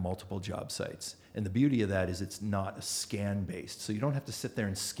track multiple job sites. And the beauty of that is it's not a scan based. So you don't have to sit there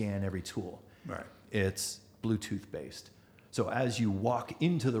and scan every tool. Right. It's Bluetooth based. So as you walk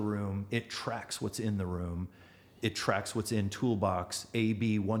into the room, it tracks what's in the room. It tracks what's in toolbox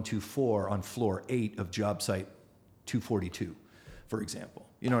AB124 on floor 8 of job site 242, for example.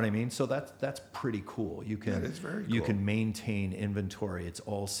 You know what I mean? So that's pretty cool. That is very You cool. can maintain inventory. It's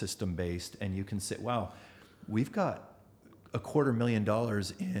all system based, and you can say, wow, we've got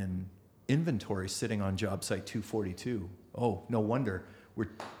 $250,000 in inventory sitting on job site 242. Oh, no wonder we're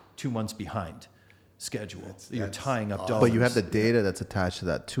 2 months behind schedule. You're That's tying up awesome. dollars. But you have the data that's attached to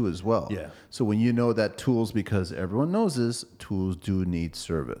that too as well. Yeah. So when you know that tools, because everyone knows this, tools do need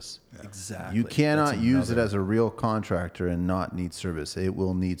service. Exactly. You cannot That's use it another- as a real contractor and not need service. It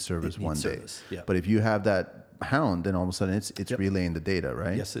will need service It one needs day. service, yeah. But if you have that hound, then all of a sudden it's Yep. relaying the data,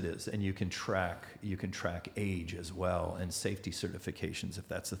 right? Yes, it is, and you can track age as well and safety certifications if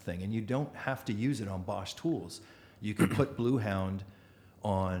that's the thing. And you don't have to use it on Bosch tools. You can put Bluehound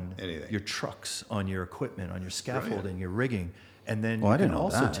on Anything. your trucks, on your equipment, on your scaffolding, Brilliant. your rigging, and then Oh, I you didn't can know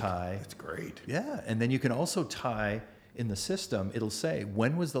also that. tie. That's great. Yeah, and then you can also tie in the system. It'll say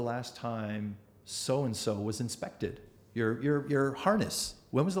when was the last time so and so was inspected. Your harness.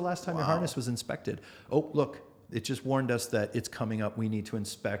 When was the last time your harness was inspected? Oh, look, it just warned us that it's coming up. We need to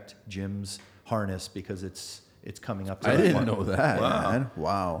inspect Jim's harness because it's coming up. To I that didn't mark. know that, Wow. man.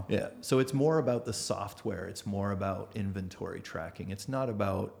 Wow. Yeah, so it's more about the software. It's more about inventory tracking. It's not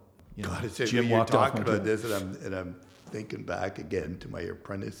about God, it's Jim when you're walked off talking my about tool. this, and I'm thinking back again to my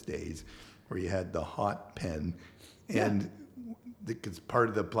apprentice days, where you had the hot pen, and because part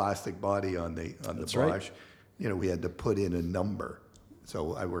of the plastic body on the That's Bosch, right. we had to put in a number.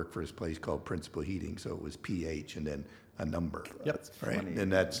 So I worked for this place called Principal Heating, so it was PH and then a number. Yep. Right,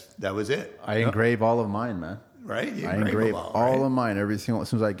 and that was it. I engrave all of mine, man. Right, you I engrave engrave them all right? of mine. Every single, as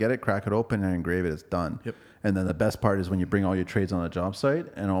soon as I get it, crack it open and engrave it. It's done. Yep. And then the best part is when you bring all your trades on a job site,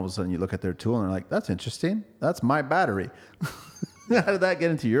 and all of a sudden you look at their tool and they're like, "That's interesting. That's my battery." How did that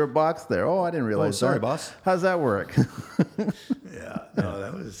get into your box there? Oh, I didn't realize. sorry, that. boss. How's that work? Yeah,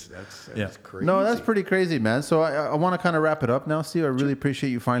 no, that's Yeah. crazy. No, that's pretty crazy, man. So I want to kind of wrap it up now, Steve. I really appreciate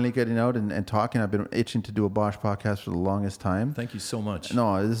you finally getting out and talking. I've been itching to do a Bosch podcast for the longest time. Thank you so much.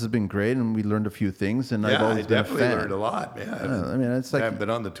 No, this has been great, and we learned a few things, and I've Yeah, I always been a definitely fan. learned a lot. Yeah, I mean, it's I like haven't been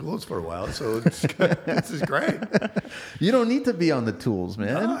on the tools for a while, so it's good. This is great. you don't need to be on the tools,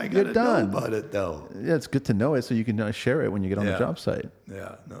 man. No, I You're gotta know done. about it though. Yeah, it's good to know it so you can share it when you get on the Yeah. job site.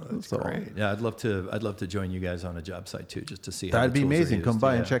 Yeah, no, that's So- great. Yeah, I'd love to join you guys on a job site too, just to see how That'd the be tools are amazing. used. Come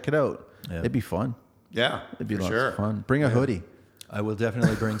by Yeah. and check it out. Yeah. It'd be fun. Yeah, It'd be for lots sure. of fun. Bring a hoodie. I will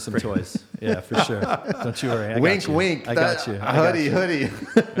definitely bring some toys. Yeah, for sure. Don't you worry. I Wink, got you. wink. I got you. I got Hoodie, you.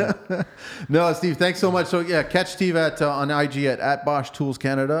 hoodie. No, Steve, thanks so much. So yeah, catch Steve on IG at Bosch Tools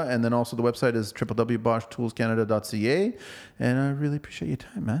Canada, and then also the website is www.boschtoolscanada.ca. And I really appreciate your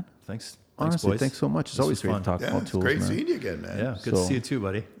time, man. Thanks. Honestly, boys. thanks so much. It's This always was great fun. to talk Yeah, about it's tools, great man. seeing you again, man. Yeah, good to So- see you too,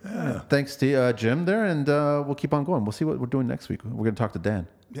 buddy. Thanks, Jim, there, and we'll keep on going. We'll see what we're doing next week. We're going to talk to Dan.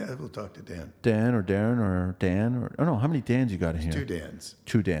 Yeah, we'll talk to Dan. Dan or Darren or Dan or oh no, how many Dans you got in here? Two Dans.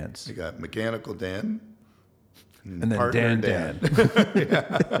 Two Dans. We got mechanical Dan. And then partner Dan.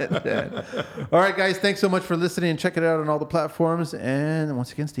 Dan. All right, guys, thanks so much for listening and check it out on all the platforms. And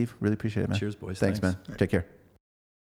once again, Steve, really appreciate it, man. Cheers, boys. Thanks, Thanks. man. Take care.